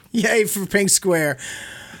 anyway. Yay for pink square.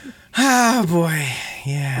 Oh, boy.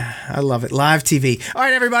 Yeah, I love it. Live TV. All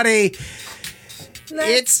right, everybody.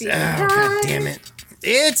 God damn it.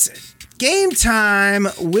 It's game time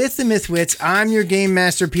with the Mythwits. I'm your game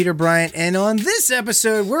master, Peter Bryant, and on this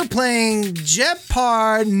episode, we're playing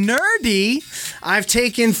Jeopardy! I've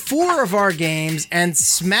taken 4 of our games and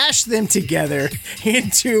smashed them together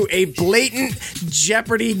into a blatant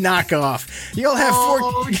Jeopardy knockoff. You'll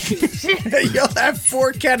have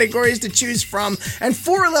 4 categories to choose from and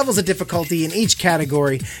 4 levels of difficulty in each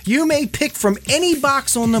category. You may pick from any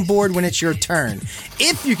box on the board when it's your turn.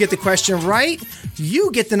 If you get the question right,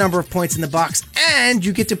 you get the number of points in the box and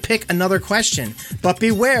you get to pick another question. But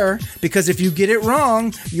beware, because if you get it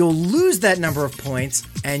wrong, you'll lose that number of points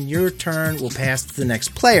and your turn will pass to the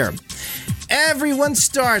next player. Everyone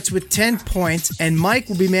starts with 10 points and Mike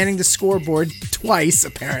will be manning the scoreboard twice,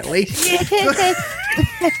 apparently.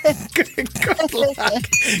 Good luck.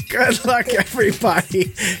 Good luck,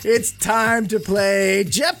 everybody. It's time to play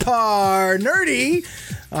Jeopardy!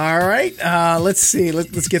 All right, let's see.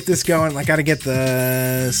 Let's get this going. I got to get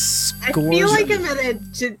the scores. I feel like I'm at a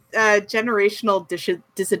generational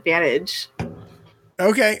disadvantage.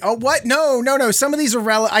 Okay. Oh, what? No. Some of these are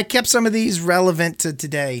I kept some of these relevant to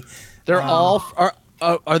today. They're all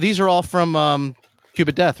these are all from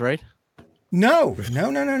Cube Death, right? No,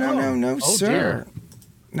 sir. Dear.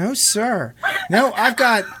 No, sir. No, I've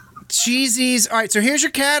got cheesies. All right, so here's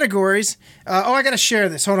your categories. I got to share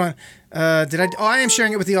this. Hold on. I am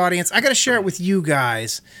sharing it with the audience. I got to share it with you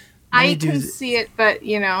guys. I can see it, but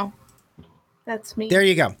that's me. There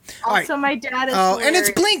you go. Also, my dad is. Oh, and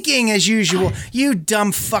it's blinking as usual. You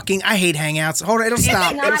dumb fucking. I hate Hangouts. Hold on, it'll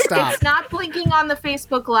stop. It's not blinking on the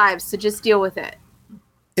Facebook Live, so just deal with it.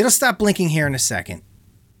 It'll stop blinking here in a second.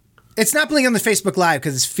 It's not blinking on the Facebook Live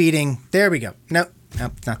because it's feeding. There we go. Nope,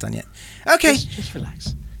 it's not done yet. Okay. Just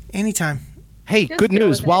relax. Anytime. Hey, just good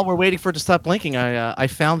news. While we're waiting for it to stop blinking, I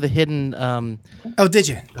found the hidden... Oh, did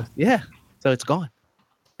you? Yeah. So it's gone.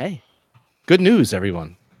 Hey. Good news,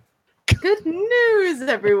 everyone. Good news,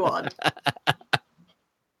 everyone.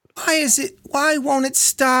 Why won't it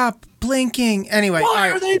stop blinking? Anyway.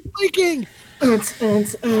 Why are they blinking? I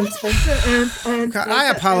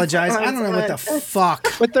apologize. I don't know what the fuck.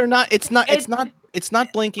 But they're not. It's not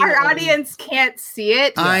blinking. Our audience can't see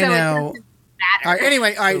it. I know. All right.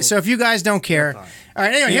 Anyway. All right. So if you guys don't care. All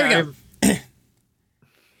right. Anyway, here we go.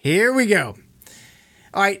 Here we go.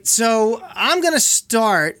 All right. So I'm gonna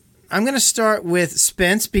start with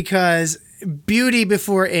Spence because beauty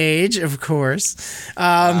before age, of course.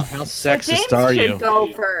 How sexist are you? James should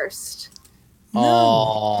go first.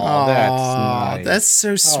 Oh, that's nice. That's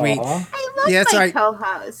so sweet. I love my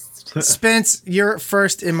co-host. Spence, you're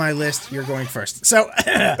first in my list. You're going first. So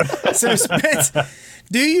Spence,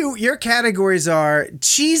 your categories are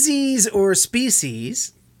cheesies or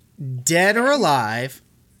species, dead or alive,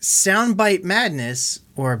 soundbite madness,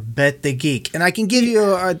 or bet the geek. And I can give you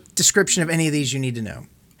a description of any of these you need to know.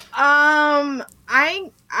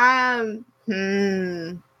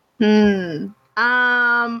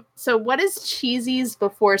 So what is cheesies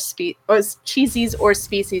before cheesies or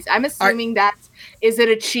species? I'm assuming is it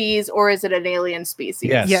a cheese or is it an alien species?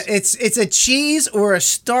 Yes. Yeah, it's a cheese or a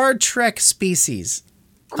Star Trek species.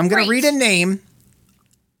 I'm going to read a name.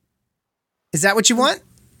 Is that what you want?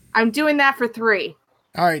 I'm doing that for 3.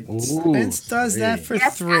 All right, Spence does that for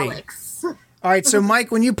Yes, 3. Alex. All right, so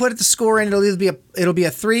Mike, when you put the score in, it'll be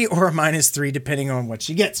a 3 or a -3 depending on what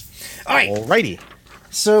she gets. All right. Alrighty.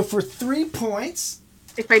 So for 3 points.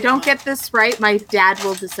 If I don't get this right, my dad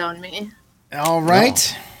will disown me. All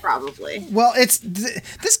right. Probably. Well,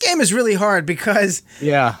 this game is really hard because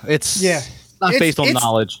it's not based on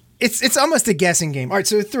knowledge. It's almost a guessing game. All right,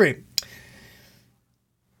 so 3.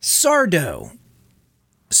 Sardo.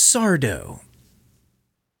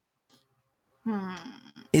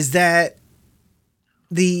 Is that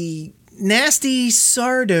the nasty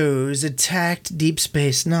Sardos attacked Deep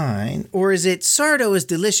Space Nine, or is it Sardo is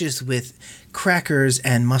delicious with crackers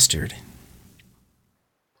and mustard?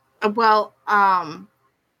 Well, I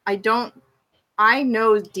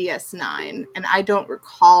know DS9, and I don't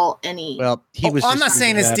recall any. Well, I'm not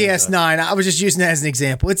saying it's DS9. I was just using that as an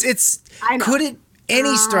example. Could it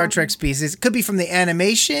any Star Trek species? It could be from the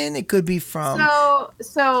animation. It could be from.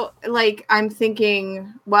 So like I'm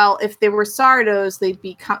thinking, well, if they were Sardos, they'd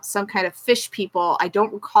be some kind of fish people. I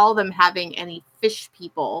don't recall them having any fish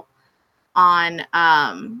people on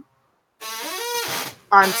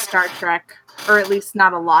Star Trek, or at least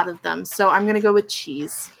not a lot of them. So I'm gonna go with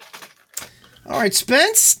cheese. All right,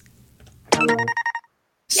 Spence.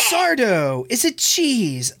 Sardo is a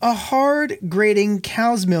cheese, a hard grating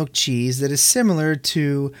cow's milk cheese that is similar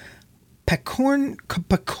to Pecorino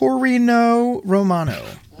Romano.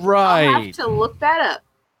 Right. I'll have to look that up.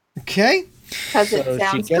 Okay. Because it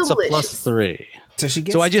sounds she gets delicious. a +3. So she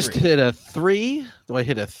gets. So I just hit a 3. Do I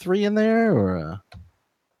hit a 3 in there or?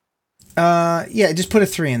 Yeah, just put a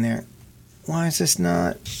 3 in there. Why is this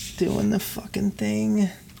not doing the fucking thing?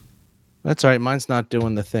 That's all right. Mine's not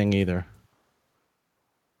doing the thing either.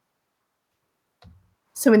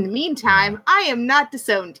 So in the meantime, I am not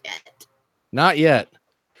disowned yet. Not yet.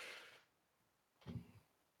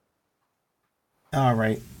 All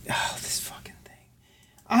right. Oh, this fucking thing.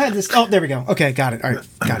 I had this. Oh, there we go. Okay, got it. All right,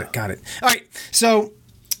 got it. All right. So,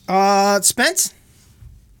 Spence,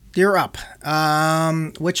 you're up.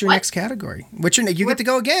 What's your next category? You get to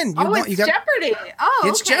go again. It's Jeopardy. Oh,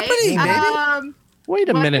 it's Jeopardy, baby. Wait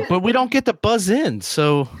a minute, but we don't get to buzz in.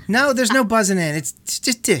 So no, there's no buzzing in. It's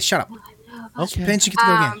just this. Shut up. Okay. Spence, you get to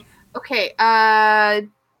go again. Okay.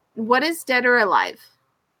 What is dead or alive?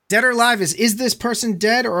 Dead or alive is this person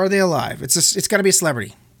dead or are they alive? It's got to be a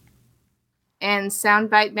celebrity. And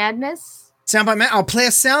soundbite madness? Soundbite I'll play a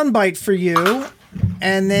soundbite for you,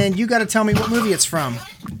 and then you got to tell me what movie it's from.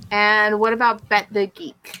 And what about Bet the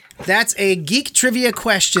Geek? That's a geek trivia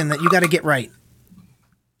question that you got to get right.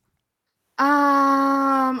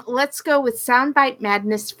 Let's go with soundbite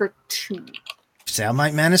madness for 2.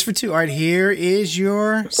 Soundbite madness for 2. All right, here is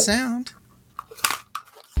your sound.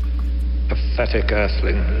 Pathetic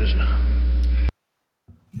earthlings.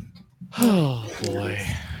 Oh boy.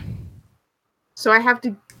 So I have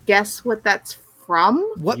to guess what that's from?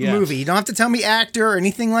 What movie? You don't have to tell me actor or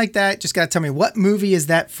anything like that. Just got to tell me what movie is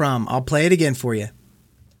that from. I'll play it again for you.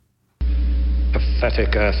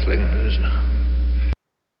 Pathetic earthlings.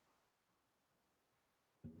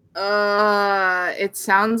 It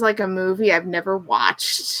sounds like a movie I've never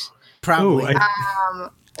watched. Probably.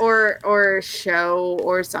 Or a show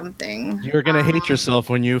or something. You're gonna hate yourself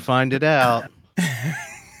when you find it out.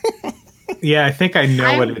 Yeah, I think I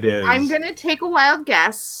know what it is. I'm gonna take a wild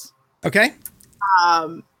guess. Okay.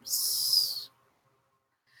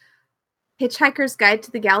 Hitchhiker's Guide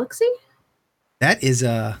to the Galaxy? That is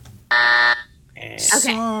a.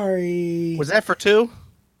 Sorry. Was that for 2?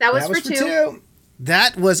 That was for 2.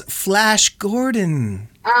 That was Flash Gordon.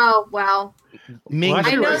 Oh well. Ming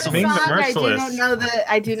I know the song. Ming the Merciless.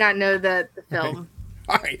 I do not know the film.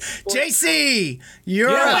 All right, JC,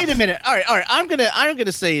 you're Yeah, up. wait a minute. All right. I'm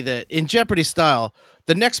gonna say that in Jeopardy style,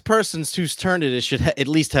 the next person whose turn it is should at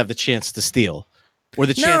least have the chance to steal, or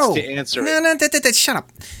the chance to answer. No, shut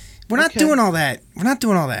up. We're not doing all that.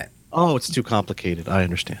 Oh, it's too complicated. I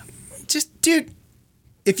understand. Just, dude,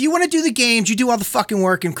 if you want to do the games, you do all the fucking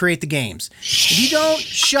work and create the games. If you don't,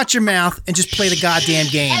 shut your mouth and just play the goddamn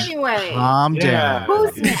game. Anyway, Calm down.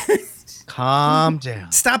 who's next? Calm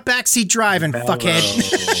down. Stop backseat driving, fuckhead.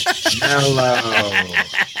 Hello.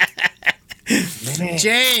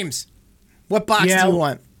 James, what box do you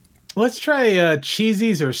want? Let's try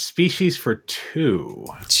cheesies or species for 2.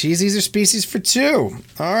 Cheesies or species for 2.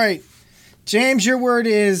 All right. James, your word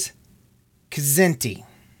is Kzinti.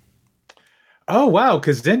 Oh, wow.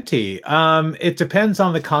 Kzinti. It depends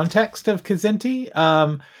on the context of Kzinti.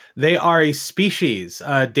 They are a species.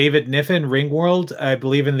 David Niffen, Ringworld, I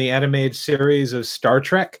believe in the animated series of Star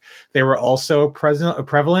Trek, they were also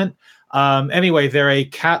prevalent. Anyway, they're a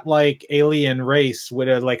cat-like alien race with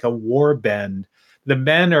a war bend the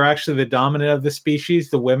men are actually the dominant of the species.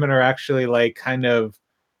 The women are actually like kind of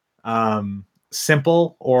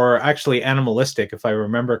simple or actually animalistic, if I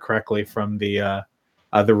remember correctly from the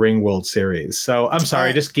Ringworld series. So I'm sorry,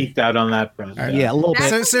 I just geeked out on that. Yeah, a little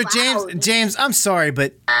bit. So James, I'm sorry,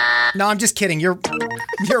 but no, I'm just kidding. You're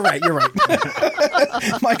right. You're right.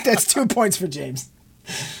 Mike, that's 2 points for James.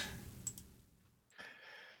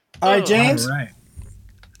 All right, James. All right.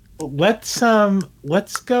 Let's go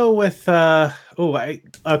with let's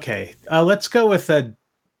go with a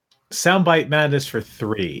Soundbite Madness for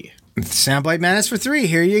 3. Soundbite Madness for 3.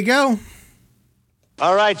 Here you go.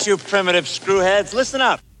 All right, you primitive screwheads, listen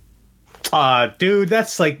up. Dude,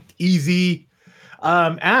 that's like easy.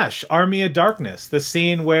 Ash, Army of Darkness, the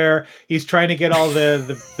scene where he's trying to get all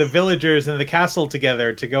the villagers in the castle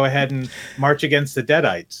together to go ahead and march against the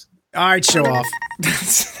Deadites. All right, show off.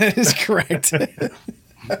 That is correct.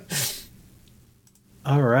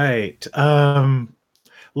 All right.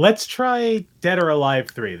 Let's try Dead or Alive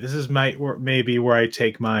 3. This is maybe where I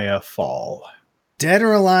take my fall. Dead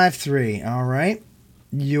or Alive 3. All right.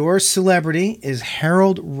 Your celebrity is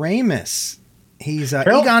Harold Ramis. He's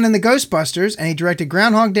Egon in the Ghostbusters, and he directed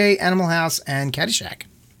Groundhog Day, Animal House, and Caddyshack. I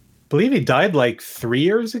believe he died like 3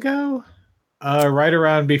 years ago, right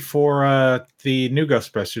around before the new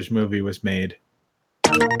Ghostbusters movie was made.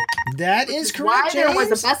 That is correct, Why there was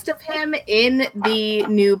a bust of him in the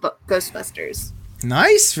new Ghostbusters.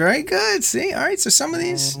 Nice. Very good. See? All right, so some of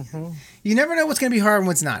these, you never know what's going to be hard and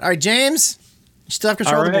what's not. All right, James, you still have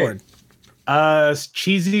control of the board.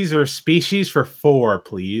 Cheesies or species for 4,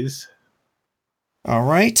 please. All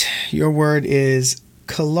right. Your word is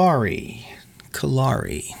Kalari.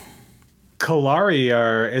 Kalari.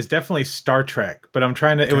 Kalari is definitely Star Trek, but I'm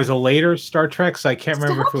trying to. It was a later Star Trek, so I can't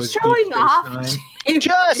remember if it was. Showing off.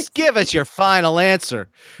 Just give us your final answer.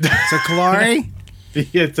 So Kalari.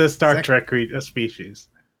 It's a Star Trek species.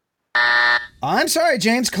 I'm sorry,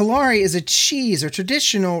 James. Kalari is a cheese, a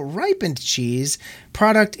traditional ripened cheese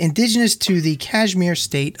product indigenous to the Kashmir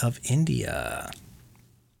state of India.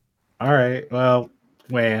 All right. Well,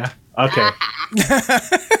 yeah. Okay.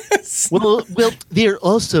 well, they're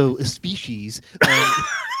also a species.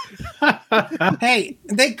 Hey,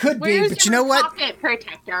 they could be, but you know what? Pocket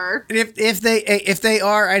protector. If they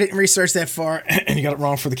are, I didn't research that far, and you got it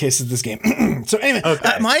wrong for the case of this game. So anyway,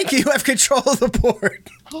 okay. Mike, you have control of the board.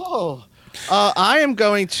 Oh, I am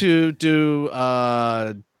going to do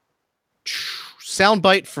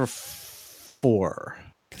soundbite for 4.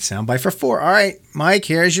 Soundbite for 4. All right, Mike,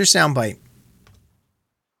 here's your soundbite.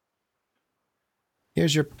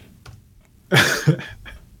 Here's your soundbite?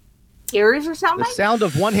 The sound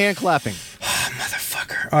of one hand clapping.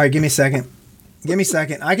 Motherfucker. All right, give me a second.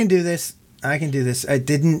 I can do this.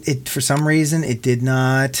 For some reason, it did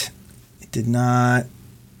not. Give me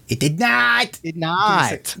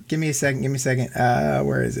a second.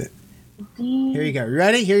 Where is it? Here you go. You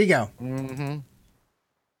ready? Here you go. Mm-hmm.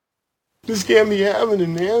 This can't be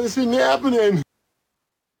happening, man. This isn't happening.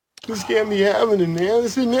 This can't be happening, man.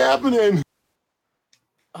 This isn't happening.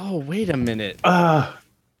 Oh, wait a minute.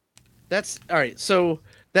 That's all right. So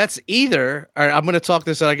that's either. All right, I'm going to talk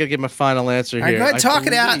this out. I got to give my final answer here. All right, go ahead, talk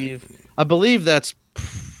it out. I believe that's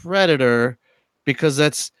Predator because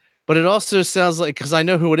that's. But it also sounds like because I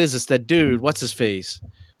know who it is. It's that dude. What's his face?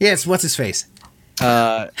 Yes, what's his face?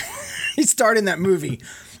 He starred in that movie.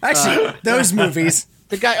 Actually, those movies.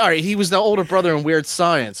 The guy. All right, he was the older brother in Weird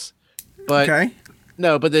Science. But okay.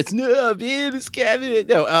 No, but it's no man. It's Kevin.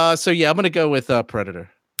 No. So yeah, I'm going to go with Predator.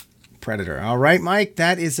 Predator. All right, Mike.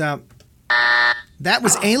 That is that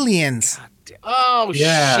was Aliens. Oh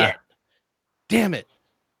yeah. Shit! Damn it!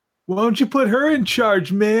 Why don't you put her in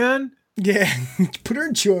charge, man? Yeah, put her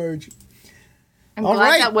in charge. I'm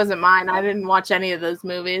glad that wasn't mine. I didn't watch any of those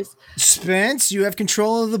movies. Spence, you have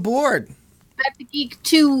control of the board. Bet the Geek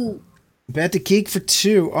 2. Bet the Geek for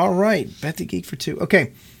 2. All right, Bet the Geek for 2.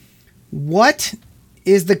 Okay, what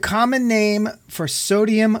is the common name for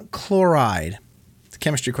sodium chloride? It's a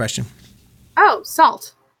chemistry question. Oh,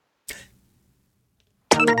 salt.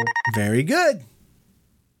 Very good.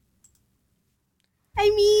 I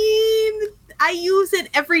mean, I use it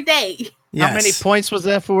every day. Yes. How many points was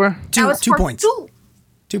that for? 2 points.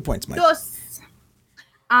 2 points, Mike. Yes.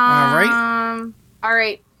 All right. All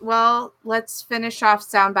right. Well, let's finish off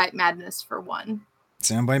Soundbite Madness for 1.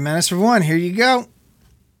 Soundbite Madness for 1. Here you go.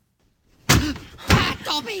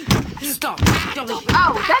 Dobby! Stop!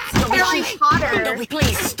 Oh, that's Harry Potter. Dobby,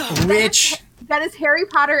 please stop. Which? That is Harry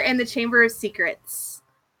Potter and the Chamber of Secrets.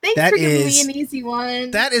 Thanks for giving me an easy one.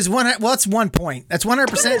 That is one. Well, it's 1 point. That's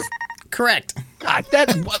 100% correct. God, that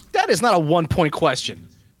is not a 1 point question.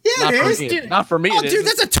 Yeah, Not it for is. me. Dude. Not for me. Oh, it dude,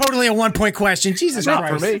 isn't. that's totally a 1 point question. Jesus Not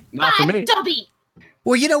Christ. for me. Not for me. Dobby.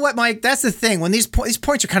 Well, you know what, Mike? That's the thing. When these points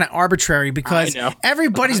are kind of arbitrary because I know.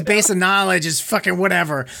 everybody's base of knowledge is fucking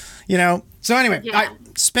whatever, you know. So anyway, Yeah.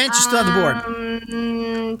 Spence, you still have the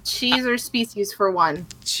board. Cheese or species for one.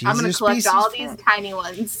 Cheese I'm gonna or collect species all for- these tiny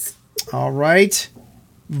ones. All right,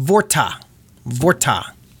 Vorta.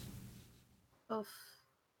 Oof.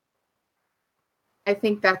 I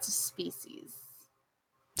think that's a species.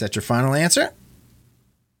 Is that your final answer?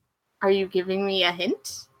 Are you giving me a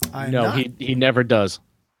hint? I'm No, not. he never does.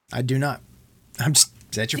 I do not. I'm just.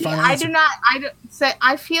 Is that your final I answer? do not.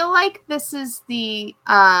 I feel like this is the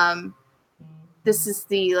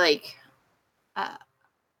like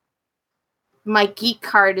my geek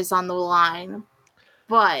card is on the line,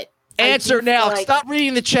 but I Answer do feel now. like- Stop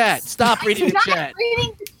reading the chat. Stop reading the I'm chat. not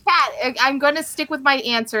reading the chat. I'm going to stick with my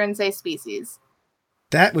answer and say species.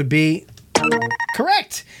 That would be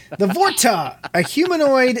correct. The Vorta, a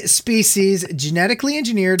humanoid species genetically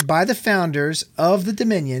engineered by the founders of the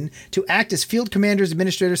Dominion to act as field commanders,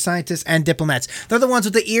 administrators, scientists, and diplomats. They're the ones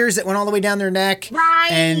with the ears that went all the way down their neck. Right.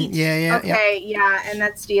 And yeah. Okay, yeah, and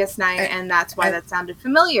that's DS9, and that's why that sounded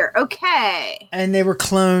familiar. Okay. And they were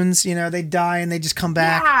clones, you know, they die and they just come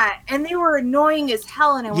back. Yeah, and they were annoying as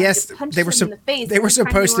hell, and I wanted Yes, to punch they were them in the face. they were every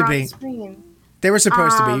time supposed to were on be. screen. They were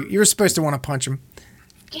supposed to be. You were supposed to want to punch them.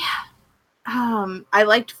 Yeah. I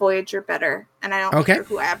liked Voyager better, and I don't Okay. care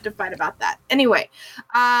who I have to fight about that. Anyway,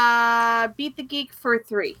 beat the geek for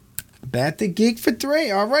 3. Bat the geek for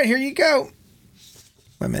 3. All right, here you go.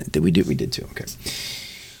 Wait a minute. We did 2. Okay.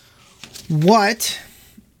 What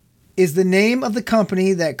is the name of the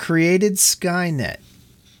company that created Skynet?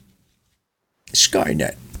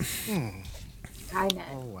 Skynet. Skynet.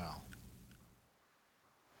 Oh wow.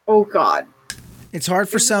 Oh God. It's hard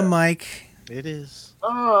for some, Mike. It is.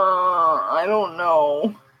 I don't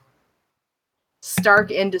know.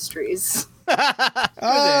 Stark Industries.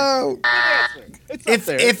 Oh, It's up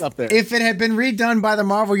there. It's up there. if it had been redone by the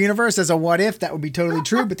Marvel Universe as a what if, that would be totally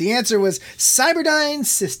true. But the answer was Cyberdyne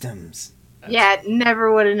Systems. Yeah,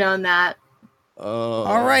 never would have known that.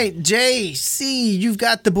 All right, JC, you've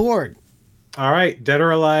got the board. All right, Dead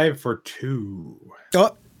or Alive for 2.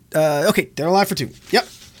 Oh, okay, Dead or Alive for 2. Yep,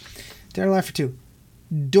 Dead or Alive for 2.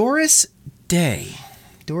 Doris Day.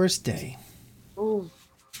 Doris Day. Ooh.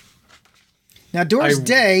 Now, Doris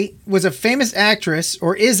Day was a famous actress,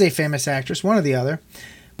 or is a famous actress, one or the other,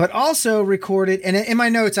 but also recorded, and in my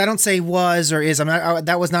notes, I don't say was or is,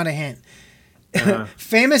 that was not a hint.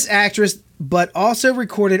 Famous actress, but also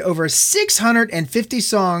recorded over 650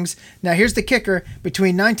 songs. Now, here's the kicker,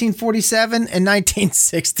 between 1947 and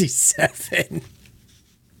 1967.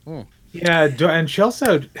 Yeah, and she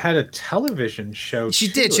also had a television show. She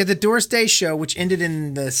did. She had the Doris Day show, which ended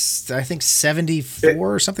in I think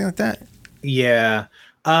 74 or something like that. Yeah.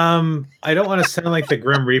 I don't want to sound like the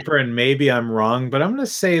Grim Reaper, and maybe I'm wrong, but I'm going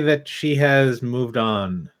to say that she has moved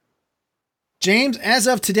on. James, as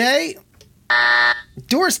of today,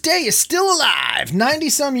 Doris Day is still alive,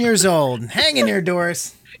 90-some years old. Hang in there,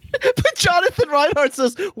 Doris. But Jonathan Reinhardt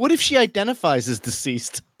says, "What if she identifies as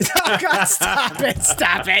deceased?" Oh, God, stop it.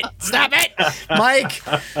 Stop it. Stop it.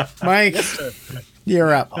 Mike,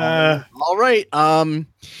 you're up. All right.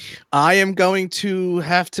 I am going to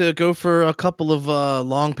have to go for a couple of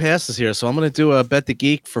long passes here, so I'm going to do a bet the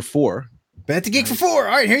geek for 4. Bet the geek for 4. All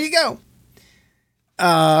right, here you go.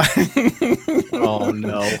 Oh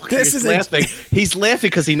no! He's laughing. He's laughing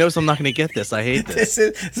because he knows I'm not going to get this. I hate this.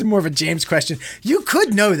 This is more of a James question. You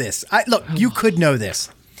could know this. You could know this.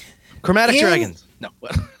 Chromatic Dragons. No.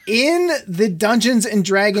 In the Dungeons and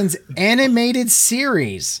Dragons animated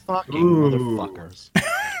series, Fucking motherfuckers.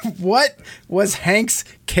 What was Hank's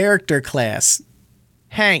character class?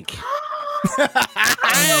 Hank.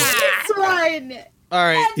 This one. All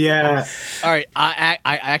right. Yeah. All right. I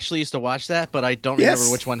actually used to watch that, but I don't Yes.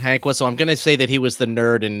 remember which one Hank was. So I'm going to say that he was the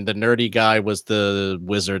nerd and the nerdy guy was the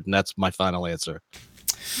wizard. And that's my final answer.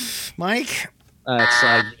 Mike?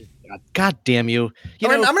 God damn you.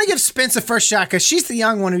 I'm going to give Spence the first shot because she's the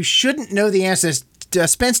young one who shouldn't know the answer.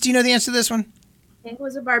 Spence, do you know the answer to this one? Hank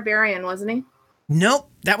was a barbarian, wasn't he? Nope.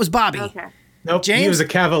 That was Bobby. Okay. Nope. He James? was a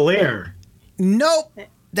cavalier. Nope.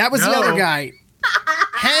 That was the No. other guy.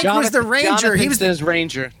 Hank was the ranger. He was the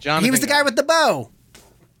ranger. Jonathan He was the guy with the bow.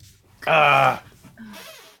 Damn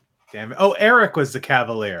it. Oh, Eric was the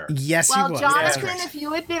cavalier. Yes, Well, he was. Jonathan, if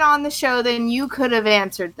you had been on the show, then you could have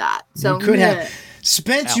answered that. So You could meh. have.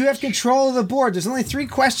 Spence, you have control of the board. There's only 3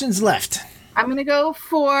 questions left. I'm gonna go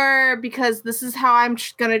for, because this is how I'm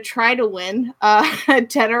gonna try to win.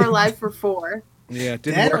 Dead or Alive for 4. Yeah, it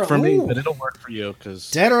didn't Dead work or- for me, ooh. but it'll work for you because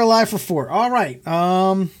Dead or Alive for 4. All right.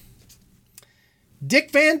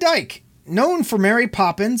 Dick Van Dyke, known for Mary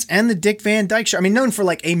Poppins and the Dick Van Dyke Show. I mean, known for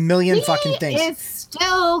like a million fucking things. He is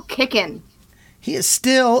still kicking. He is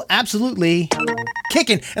still absolutely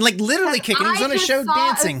kicking and like literally kicking. He was on a show saw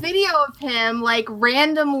dancing. A video of him like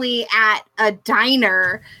randomly at a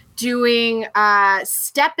diner doing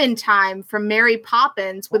Step in Time from Mary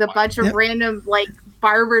Poppins with a bunch of random like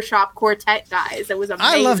barbershop quartet guys. It was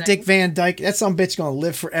amazing. I love Dick Van Dyke. That some bitch gonna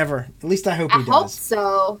live forever. At least I hope he I does. hope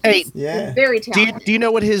so. Hey, yeah. Very do talented. you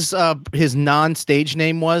know what his non-stage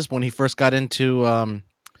name was when he first got into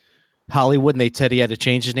Hollywood? And they said he had to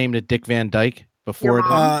change his name to Dick Van Dyke before Your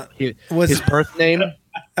mom? his birth name.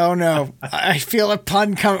 Oh no, I feel a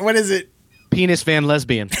pun coming. What is it? Penis Van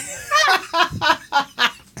Lesbian.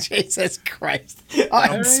 Jesus Christ!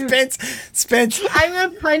 Spence. I'm gonna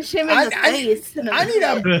punch him in the face. I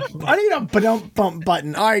need a bump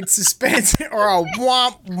button. All right, suspense or a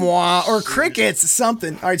womp womp or crickets,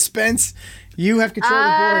 something. All right, Spence, you have control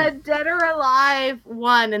of the board. Dead or Alive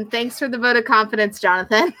 1, and thanks for the vote of confidence,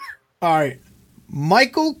 Jonathan. All right,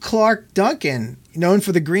 Michael Clark Duncan, known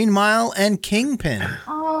for the Green Mile and Kingpin.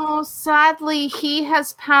 Oh, sadly, he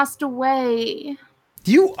has passed away.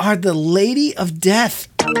 You are the Lady of Death.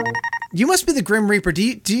 You must be the Grim Reaper. Do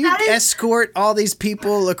you escort all these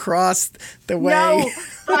people across the way? No,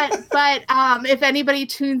 but if anybody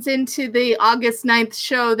tunes into the August 9th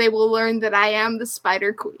show, they will learn that I am the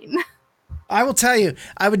Spider Queen. I will tell you,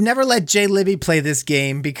 I would never let Jay Libby play this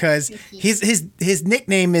game because his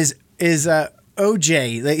nickname is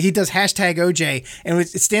OJ. Like, he does hashtag OJ, and it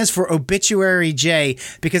stands for Obituary J,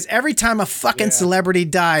 because every time a fucking celebrity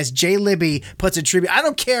dies, Jay Libby puts a tribute. I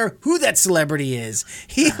don't care who that celebrity is.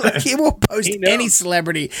 He will post any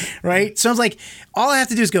celebrity, right? So I was like, all I have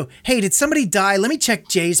to do is go, hey, did somebody die? Let me check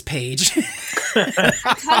Jay's page.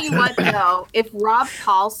 I'll tell you what, though, if Rob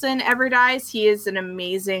Paulson ever dies, he is an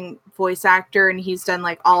amazing voice actor, and he's done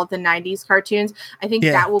like all of the 90s cartoons. I think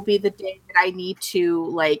that will be the day that I need to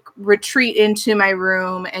like retreat into my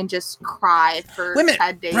room and just cry for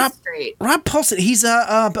 10 days straight. Rob Paulson, he's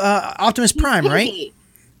Optimus Prime, Pinky. right?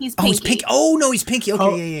 He's Oh, Pinky. he's Pinky. Oh, no, he's Pinky.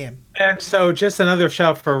 Okay, yeah. And so just another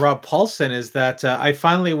shout for Rob Paulson is that I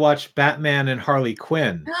finally watched Batman and Harley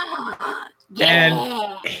Quinn.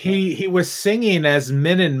 And he was singing as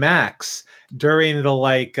Min and Max during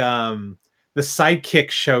the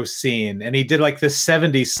sidekick show scene, and he did like this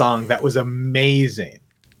 70s song that was amazing.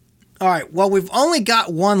 All right, well, we've only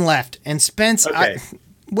got one left, and Spence, Okay.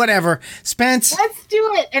 whatever. Spence, Let's do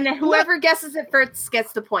it, and whoever guesses it first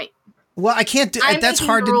gets the point. well, I can't do I'm that's making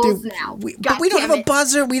hard to rules do. now. But we don't have a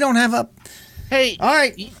buzzer. We don't have a. Hey, all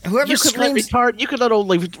right, whoever you could let screams. you could let old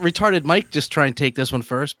like, retarded Mike just try and take this one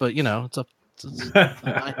first, but you know it's up.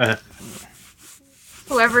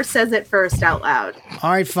 Whoever says it first out loud.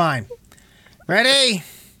 All right, fine. Ready?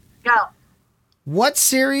 Go. What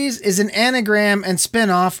series is an anagram and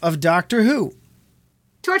spinoff of Doctor Who?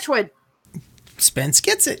 Torchwood. Spence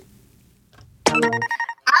gets it.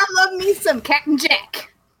 I love me some Captain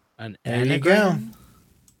Jack. An There you go.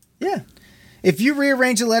 Yeah. If you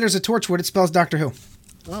rearrange the letters of Torchwood, it spells Doctor Who.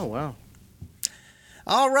 Oh wow.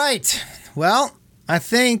 All right. Well, I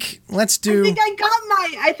think let's do.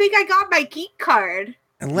 I think I got my geek card.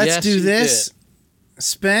 And let's Yes, do you this.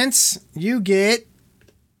 Spence, you get.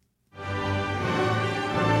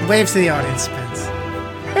 Wave to the audience, Spence.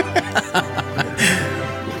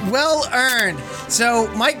 Well earned. So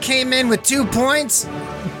Mike came in with 2 points,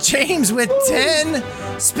 James with 10,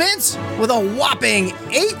 Spence with a whopping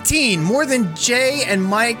 18, more than James and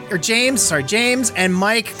Mike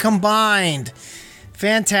combined.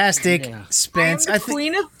 Fantastic, Spence. I'm the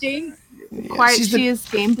queen of game. Quiet, she is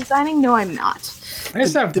game designing. No, I'm not. I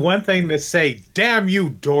just have one thing to say. Damn you,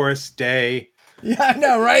 Doris Day. Yeah, I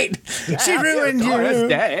know, right? She ruined you. Doris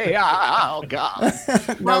Day. Oh God.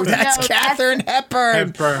 No, that's Katharine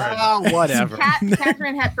Hepburn. Oh, whatever.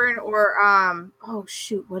 Katharine Hepburn, or oh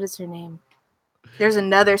shoot, what is her name? There's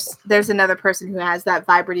another person who has that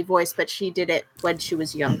vibraty voice, but she did it when she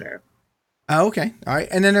was younger. Oh, okay, all right.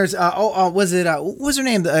 And then there's was it what was her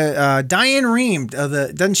name? Diane Rehm.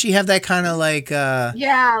 Doesn't she have that kind of like? Yeah,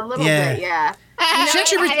 a little bit. Yeah. She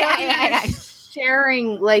actually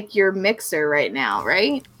sharing like your mixer right now,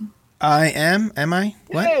 right? I am. Am I?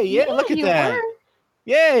 What? Hey, yeah, look at you that. were.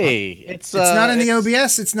 Yay! It's not in the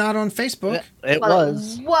OBS. It's not on Facebook. It Well,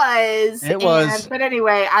 was. It was. But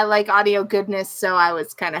anyway, I like audio goodness, so I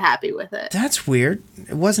was kind of happy with it. That's weird.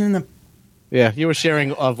 It wasn't in the. Yeah, you were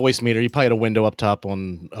sharing a voice meter. You probably had a window up top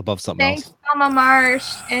above something Thanks, else. Mama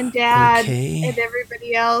Marsh and Dad Okay. and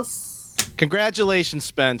everybody else. Congratulations,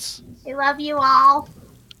 Spence. I love you all.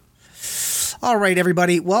 All right,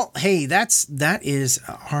 everybody. Well, hey, that is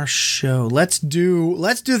our show. Let's do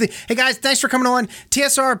the. Hey guys, thanks for coming on.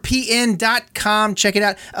 TSRPN.com. Check it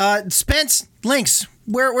out. Spence, links.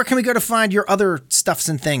 Where can we go to find your other stuffs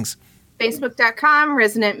and things? Facebook.com,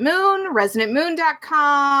 Resonant Moon,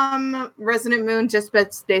 ResonantMoon.com, Resonant Moon, just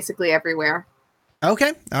basically everywhere.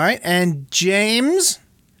 Okay. All right. And James,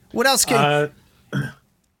 what else can?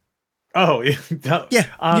 Your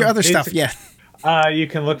other stuff. Yeah. You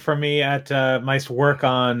can look for me at my work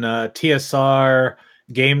on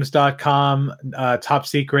TSRgames.com,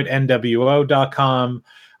 topsecretnwo.com.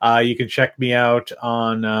 You can check me out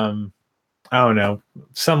on,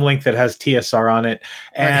 some link that has TSR on it.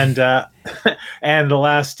 And and the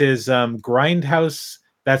last is Grindhouse,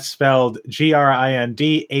 that's spelled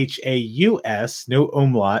GRINDHAUS, no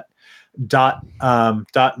umlaut, dot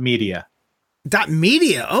media. Dot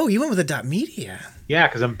media. Oh, you went with a dot media. Yeah,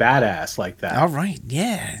 because I'm badass like that. All right,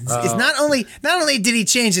 yeah. It's not only did he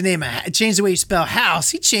change the name, change the way you spell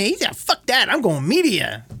house. He changed. Yeah, fuck that. I'm going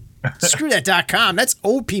media. Screw that .com. That's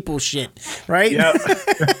old people shit, right? Yeah.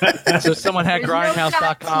 So someone had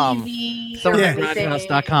grindhouse.com. Someone had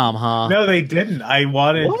grindhouse.com, huh? No, they didn't. I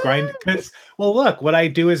wanted grind because, well, look, what I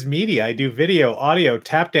do is media. I do video, audio,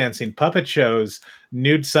 tap dancing, puppet shows,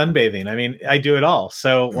 nude sunbathing. I mean, I do it all.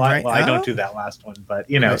 So I don't do that last one, but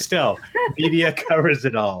still, media covers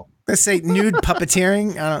it all. Let's say nude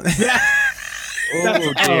puppeteering.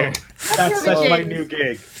 That's my new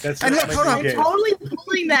gig. I'm totally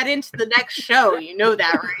pulling that into the next show. You know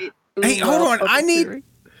that, right? Hey, hold on. I need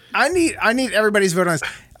everybody's vote on this.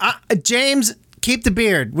 James, keep the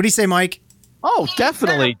beard. What do you say, Mike? Oh,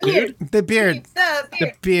 definitely, dude. The beard.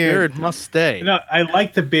 The beard must stay. I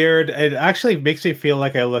like the beard. It actually makes me feel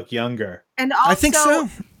like I look younger. And also, I think so.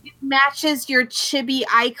 It matches your chibi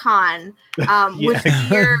icon,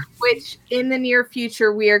 which in the near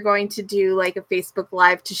future we are going to do like a Facebook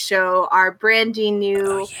Live to show our branding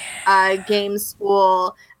new game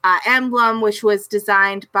school emblem, which was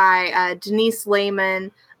designed by Denise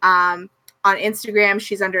Lehman. On Instagram,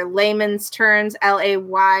 she's under Layman's Terms,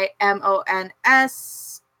 LAYMONS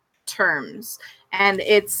Terms, and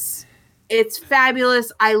it's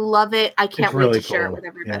fabulous. I love it. I can't wait to share it with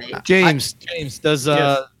everybody. Yeah. James, does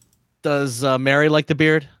Mary like the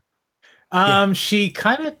beard? She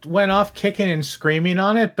kind of went off kicking and screaming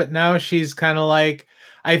on it, but now she's kind of like,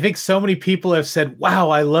 I think so many people have said, "Wow,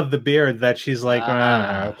 I love the beard," that she's like,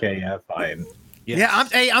 okay, yeah, fine. Yes.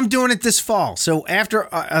 Yeah, I'm doing it this fall. So after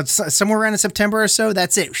somewhere around in September or so,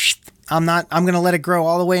 that's it. I'm going to let it grow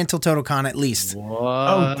all the way until TotoCon at least. What?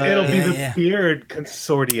 Oh, it'll be the beard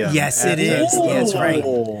consortium. Yes, it is. Yeah, that's right.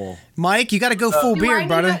 Mike, you got to go full beard,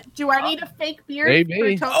 brother. Do I need a fake beard?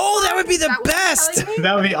 Maybe. Oh, that would be the best.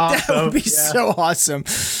 That would be awesome. That would be so awesome.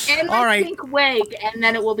 And my pink wig, and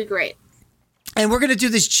then it will be great. And we're gonna do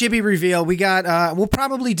this chibi reveal. We got we'll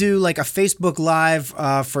probably do like a Facebook Live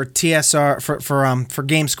for TSR for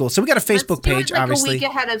Game School. So we got a Facebook page, obviously. A week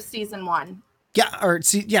ahead of season 1.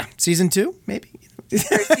 Yeah, season 2 maybe. Or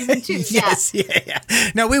season 2. Yes, yeah.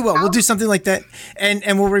 No, we will. We'll do something like that, and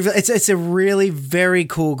we'll reveal. It's a really very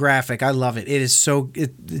cool graphic. I love it. It is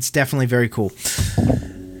it's definitely very cool.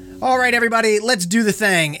 All right, everybody, let's do the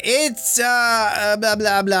thing. It's blah,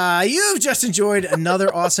 blah, blah. You've just enjoyed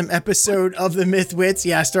another awesome episode of the Mythwits.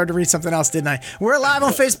 Yeah, I started to read something else, didn't I? We're live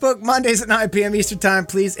on Facebook Mondays at 9 p.m. Eastern Time.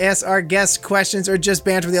 Please ask our guests questions or just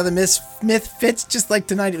banter with the other Mythfits, just like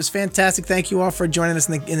tonight. It was fantastic. Thank you all for joining us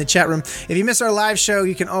in the chat room. If you miss our live show,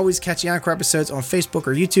 you can always catch the encore episodes on Facebook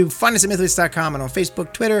or YouTube. Find us at mythwits.com and on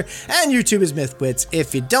Facebook, Twitter, and YouTube is Mythwits.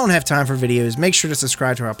 If you don't have time for videos, make sure to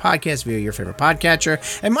subscribe to our podcast via your favorite podcatcher.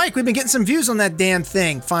 And Mike, we've been getting some views on that damn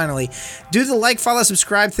thing, finally. Do the like, follow,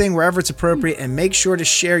 subscribe thing wherever it's appropriate, and make sure to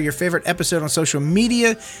share your favorite episode on social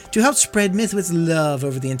media to help spread Mythwits love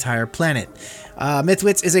over the entire planet.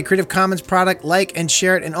 Mythwits is a Creative Commons product. Like and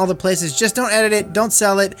share it in all the places. Just don't edit it, don't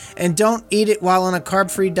sell it, and don't eat it while on a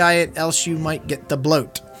carb-free diet, else you might get the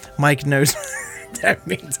bloat. Mike knows what that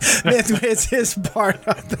means. Mythwits is part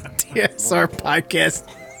of the TSR podcast.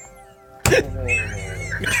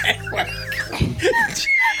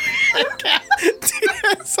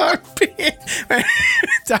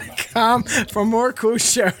 TSRP.com for more cool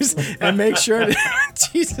shows, and make sure to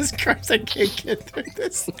Jesus Christ, I can't get through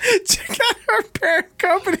this. Check out our parent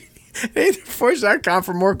company, NathanForge.com,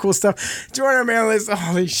 for more cool stuff. Join our mailing list.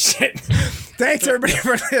 Holy shit. Thanks everybody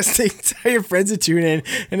for listening. Tell your friends to tune in,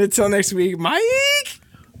 and until next week, Mike.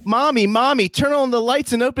 Mommy, turn on the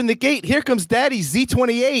lights and open the gate. Here comes Daddy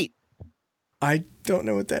Z28. I don't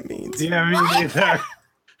know what that means. Yeah, me neither.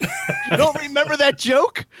 You don't remember that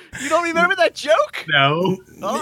joke? You don't remember that joke? No. Oh,